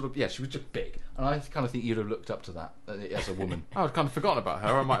she was just big. And I kind of think you'd have looked up to that as a woman. I'd kind of forgotten about her.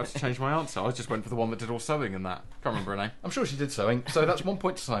 I might have to change my answer. I just went for the one that did all sewing and that. Can't remember her name. I'm sure she did sewing. So that's 1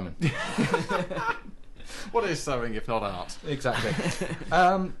 point to Simon. What is sewing if not art? Exactly.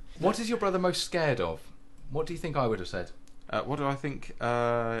 What is your brother most scared of? What do you think I would have said? What do I think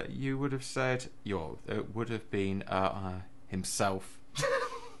you would have said? It would have been himself.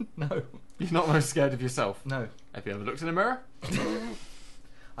 No. You're not most scared of yourself? No. Have you ever looked in a mirror?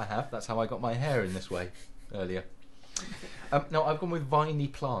 I have. That's how I got my hair in this way earlier. No, I've gone with viney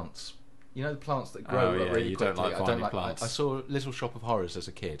plants. You know the plants that grow really you quickly? don't like viney plants. I saw Little Shop of Horrors as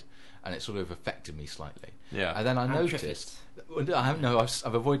a kid, and it sort of affected me slightly. Yeah. And then I noticed...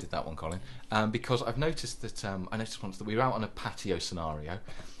 I've avoided that one, Colin, because I've noticed that... I noticed once that we were out on a patio scenario,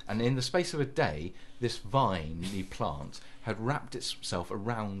 and in the space of a day, this viney plant had wrapped itself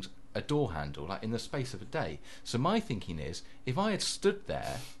around a door handle, like in the space of a day. So my thinking is, if I had stood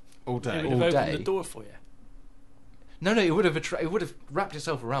there all day, it would have opened the door for you. No, it would have wrapped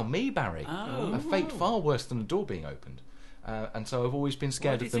itself around me, Barry. Oh. A fate far worse than a door being opened. And so I've always been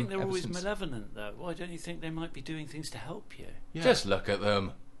scared Why do you of them. think they're ever always since. malevolent, though? Why don't you think they might be doing things to help you? Yeah. Just look at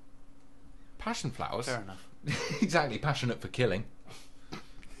them. Passion flowers. Fair enough. Exactly, passionate for killing.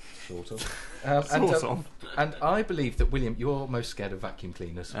 Sort of. Sort of. And I believe that, William, you're most scared of vacuum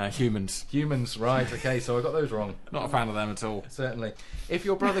cleaners. Humans. Humans, right, okay, so I got those wrong. Not a fan of them at all. Certainly. If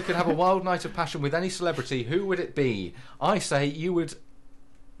your brother could have a wild night of passion with any celebrity, who would it be? I say you would...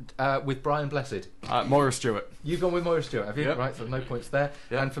 with Brian Blessed. Moira Stewart. You've gone with Moira Stewart, have you? Yep. Right, so no points there.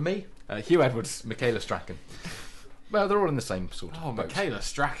 Yep. And for me? Hugh Edwards. Michaela Strachan. Well, they're all in the same sort of boat. Michaela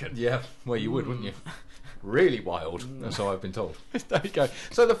Strachan. Yeah, well, you would, wouldn't you? Really wild, that's all I've been told. There you go.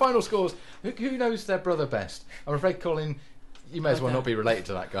 So the final scores. Who knows their brother best? I'm afraid, Colin, you may as well not be related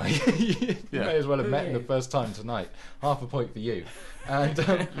to that guy. You may as well have met him the first time tonight. Half a point for you.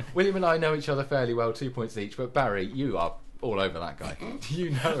 And William and I know each other fairly well, 2 points each. But Barry, you are all over that guy. You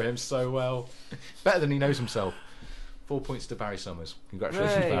know him so well. Better than he knows himself. 4 points to Barry Summers.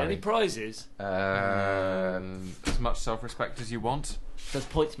 Congratulations, Barry. Any prizes? As much self-respect as you want. Does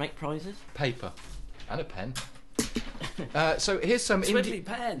points make prizes? Paper. And a pen. So here's some... Twiddly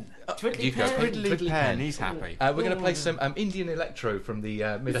pen. Twiddly You go. pen. Twiddly pen. He's happy. We're going to play some Indian electro from the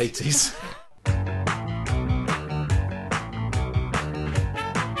mid-80s.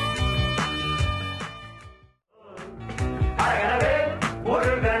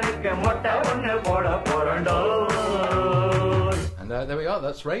 And there we are,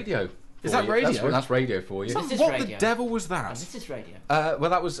 that's radio. Is that radio? That's radio for you. This is What radio. the devil was Oh, that? this is radio. Well,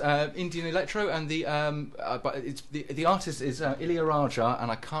 that was Indian Electro, and but it's the artist is Ilya Raja,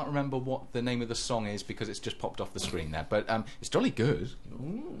 and I can't remember what the name of the song is because it's just popped off the screen there. But it's jolly good.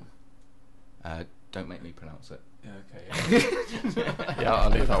 Ooh. Don't make me pronounce it. Okay. Yeah, I'll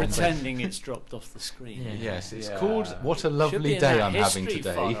leave that one. Pretending it's dropped off the screen. Yeah. Yes, it's Yeah. called "What a Should be Lovely in Day that I'm Having history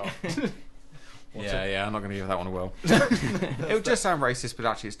Today." file. Yeah, I'm not going to give that one a whirl. It would just sound racist, but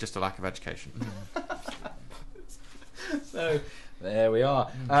actually it's just a lack of education. So there we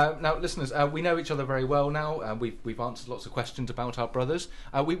are. Now, listeners, we know each other very well now. We've answered lots of questions about our brothers.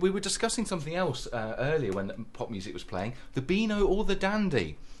 We were discussing something else earlier when pop music was playing: the Beano or the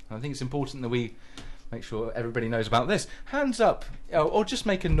Dandy. And I think it's important that we make sure everybody knows about this. Hands up, or just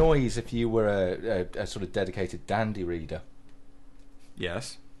make a noise if you were a sort of dedicated Dandy reader.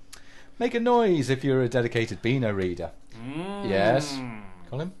 Yes. Make a noise if you're a dedicated Beano reader. Yes,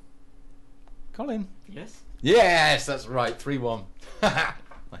 Colin. Colin. Yes. Yes, that's right. 3-1. I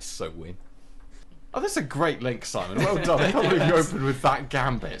so win. Oh, that's a great link, Simon. Well done. I can't believe you opened with that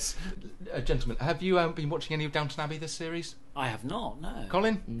gambit. Gentlemen, have you been watching any of Downton Abbey this series? I have not, no.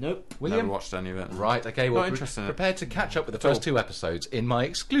 Colin? Nope. William? Never watched any of it. Right, okay, well, Not interested in it. prepared to catch up with the At all. first 2 episodes in my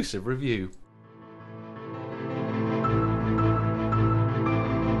exclusive review.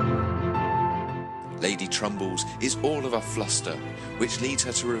 Lady Trumbull's is all of a fluster, which leads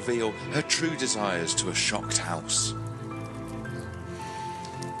her to reveal her true desires to a shocked house.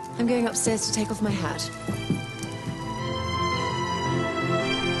 I'm going upstairs to take off my hat.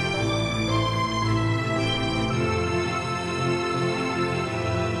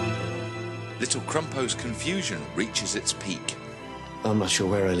 Little Crumpo's confusion reaches its peak. I'm not sure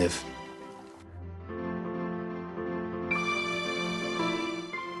where I live.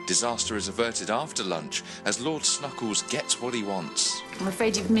 Disaster is averted after lunch as Lord Snuckles gets what he wants. I'm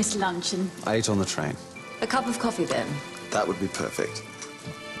afraid you've missed lunch and I ate on the train. a cup of coffee then. That would be perfect.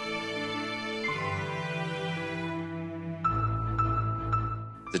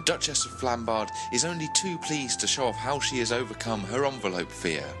 The Duchess of Flambard is only too pleased to show off how she has overcome her envelope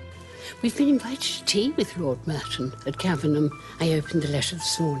fear. We've been invited to tea with Lord Merton at Cavenham. I opened the letter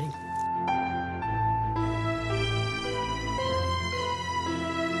this morning.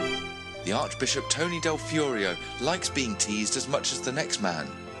 The Archbishop Tony Del Furio likes being teased as much as the next man.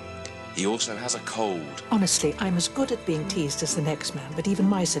 He also has a cold. Honestly, I'm as good at being teased as the next man, but even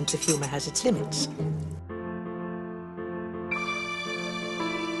my sense of humour has its limits.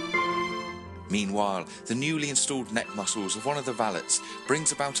 Meanwhile, the newly installed neck muscles of one of the valets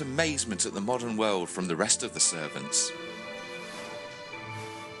brings about amazement at the modern world from the rest of the servants.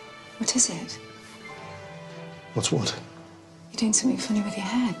 What is it? What's what? You're doing something funny with your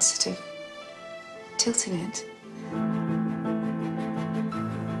head, sort of tilting it.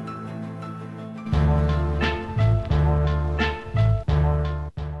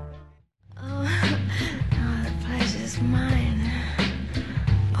 Oh, the pleasure's mine.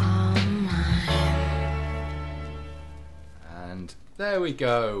 All mine. And there we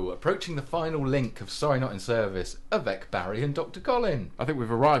go, approaching the final link of Sorry Not in Service, avec Barry and Dr. Colin. I think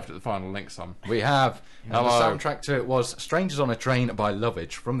we've arrived at the final link, Sam. We have. And the Hello. soundtrack to it was Strangers on a Train by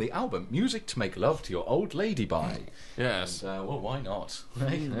Lovage from the album Music to Make Love to Your Old Lady by. Yes. And, well, why not?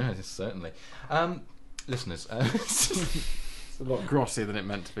 Yes, certainly. Listeners, It's a lot grossier than it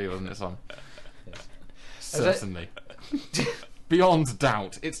meant to be, wasn't it, Sam? Certainly. Beyond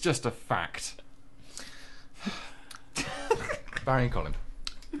doubt. It's just a fact. Barry and Colin,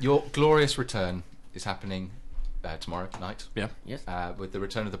 your glorious return is happening tomorrow night. Yeah. Yes. With the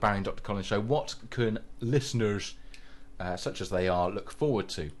return of the Barry and Dr. Colin show. What can listeners, such as they are, look forward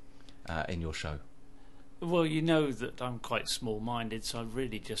to in your show? Well, you know that I'm quite small-minded, so I've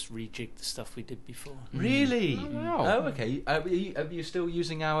really just rejigged the stuff we did before. Really? wow. Oh, okay. Are you still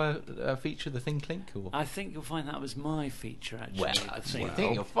using our feature, the Think Link? Or? I think you'll find that was my feature, actually. Well, the I thing.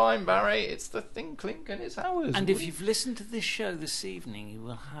 think you'll find, Barry. It's the Think Link and it's ours. And if you've listened to this show this evening, you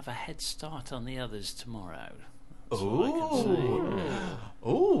will have a head start on the others tomorrow. That's all I can say.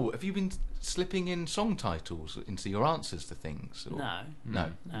 Oh, have you been slipping in song titles into your answers to things? Or? No.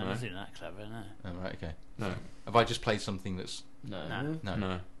 No. No, nothing that clever, no. Oh, right, okay. No. Have I just played something that's... No.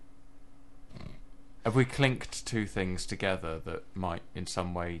 No. Have we clinked two things together that might in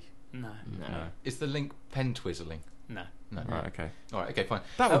some way... No. No. Is the link pen twizzling? No. No. Right, okay. All right, okay, fine.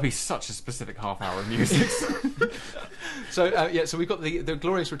 That would be such a specific half hour of music. So we've got the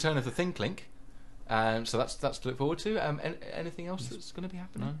glorious return of the Think Link. So that's to look forward to. Anything else that's going to be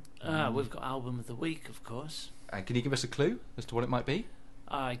happening? We've got Album of the Week, of course. Can you give us a clue as to what it might be?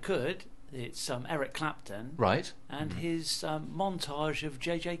 I could. It's Eric Clapton. Right. And his montage of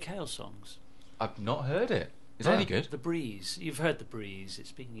J.J. Cale songs. I've not heard it. Is it any good? The Breeze. You've heard The Breeze.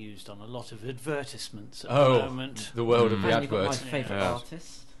 It's being used on a lot of advertisements at the moment. The world of the And you've got my advert. favourite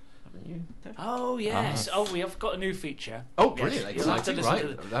artist, haven't you? Oh, yes. We have got a new feature. Oh, brilliant. Yes, you'll have to Exciting.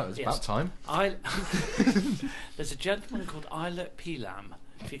 listen Right. to That was about time. There's a gentleman called Eilert Pilam.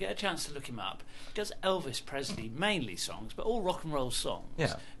 If you get a chance to look him up, he does Elvis Presley mainly songs, but all rock and roll songs.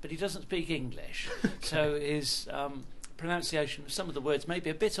 Yeah. But he doesn't speak English, so his pronunciation of some of the words may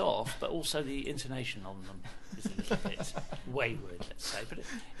be a bit off, but also the intonation on them is a little bit wayward, let's say. But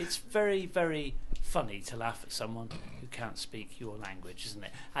it's very, very funny to laugh at someone who can't speak your language, isn't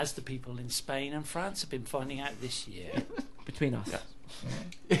it? As the people in Spain and France have been finding out this year. Between us.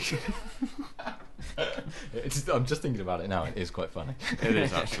 I'm just thinking about it now. It is quite funny. It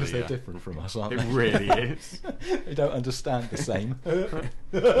is actually, because they're different from us, aren't It they? really is. They don't understand the same.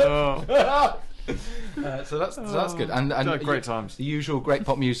 So that's good. And great times. The usual great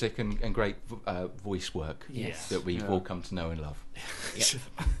pop music and great voice work Yes. that we've all come to know and love.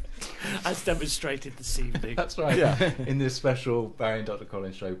 As demonstrated this evening. That's right. Yeah. In this special Barry and Dr.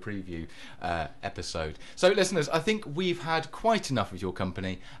 Collins show preview episode. So, listeners, I think we've had quite enough of your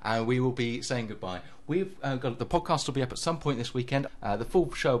company, and we will be saying goodbye. We've got the podcast will be up at some point this weekend. The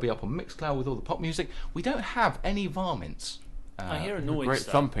full show will be up on Mixcloud with all the pop music. We don't have any varmints. I hear a noise. Great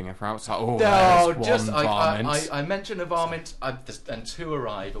though. thumping from outside. Oh, No, there's just one varmint. I mentioned a varmint, and two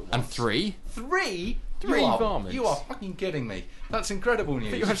arrive at once. And three? Three varmints. You are fucking kidding me. That's incredible news.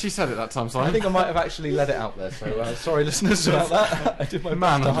 I think you actually said it that time, Simon. I think I might have actually let it out there. So sorry, listeners, about that. I did my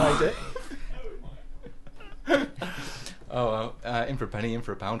best to hide it. Oh well, in for a penny, in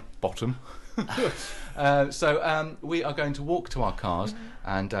for a pound. Bottom. So we are going to walk to our cars,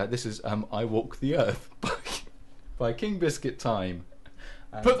 and this is "I Walk the Earth" by King Biscuit Time.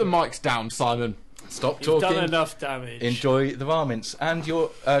 Put the mics down, Simon. Stop You've talking. done enough damage. Enjoy the varmints and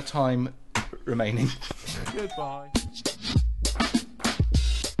your time remaining. Goodbye.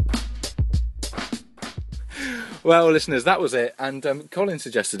 Well, listeners, that was it. And Colin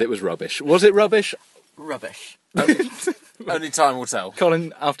suggested it was rubbish. Was it rubbish? Rubbish. Only time will tell.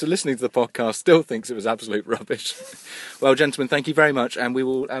 Colin, after listening to the podcast, still thinks it was absolute rubbish. Well, gentlemen, thank you very much, and we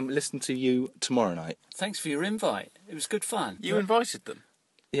will listen to you tomorrow night. Thanks for your invite. It was good fun. You invited them?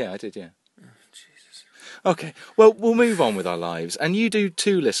 Yeah, I did, yeah. Oh, Jesus. Okay, well, we'll move on with our lives, and you do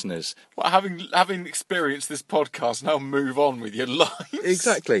too, listeners. Well, having experienced this podcast, now move on with your lives.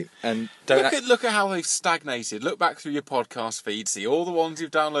 Exactly. And don't Look at how they've stagnated. Look back through your podcast feed, see all the ones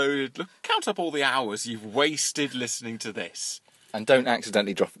you've downloaded. Count up all the hours you've wasted listening to this. And don't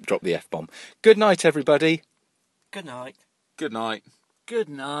accidentally drop the F-bomb. Good night, everybody. Good night. Good night. Good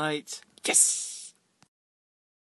night. Yes!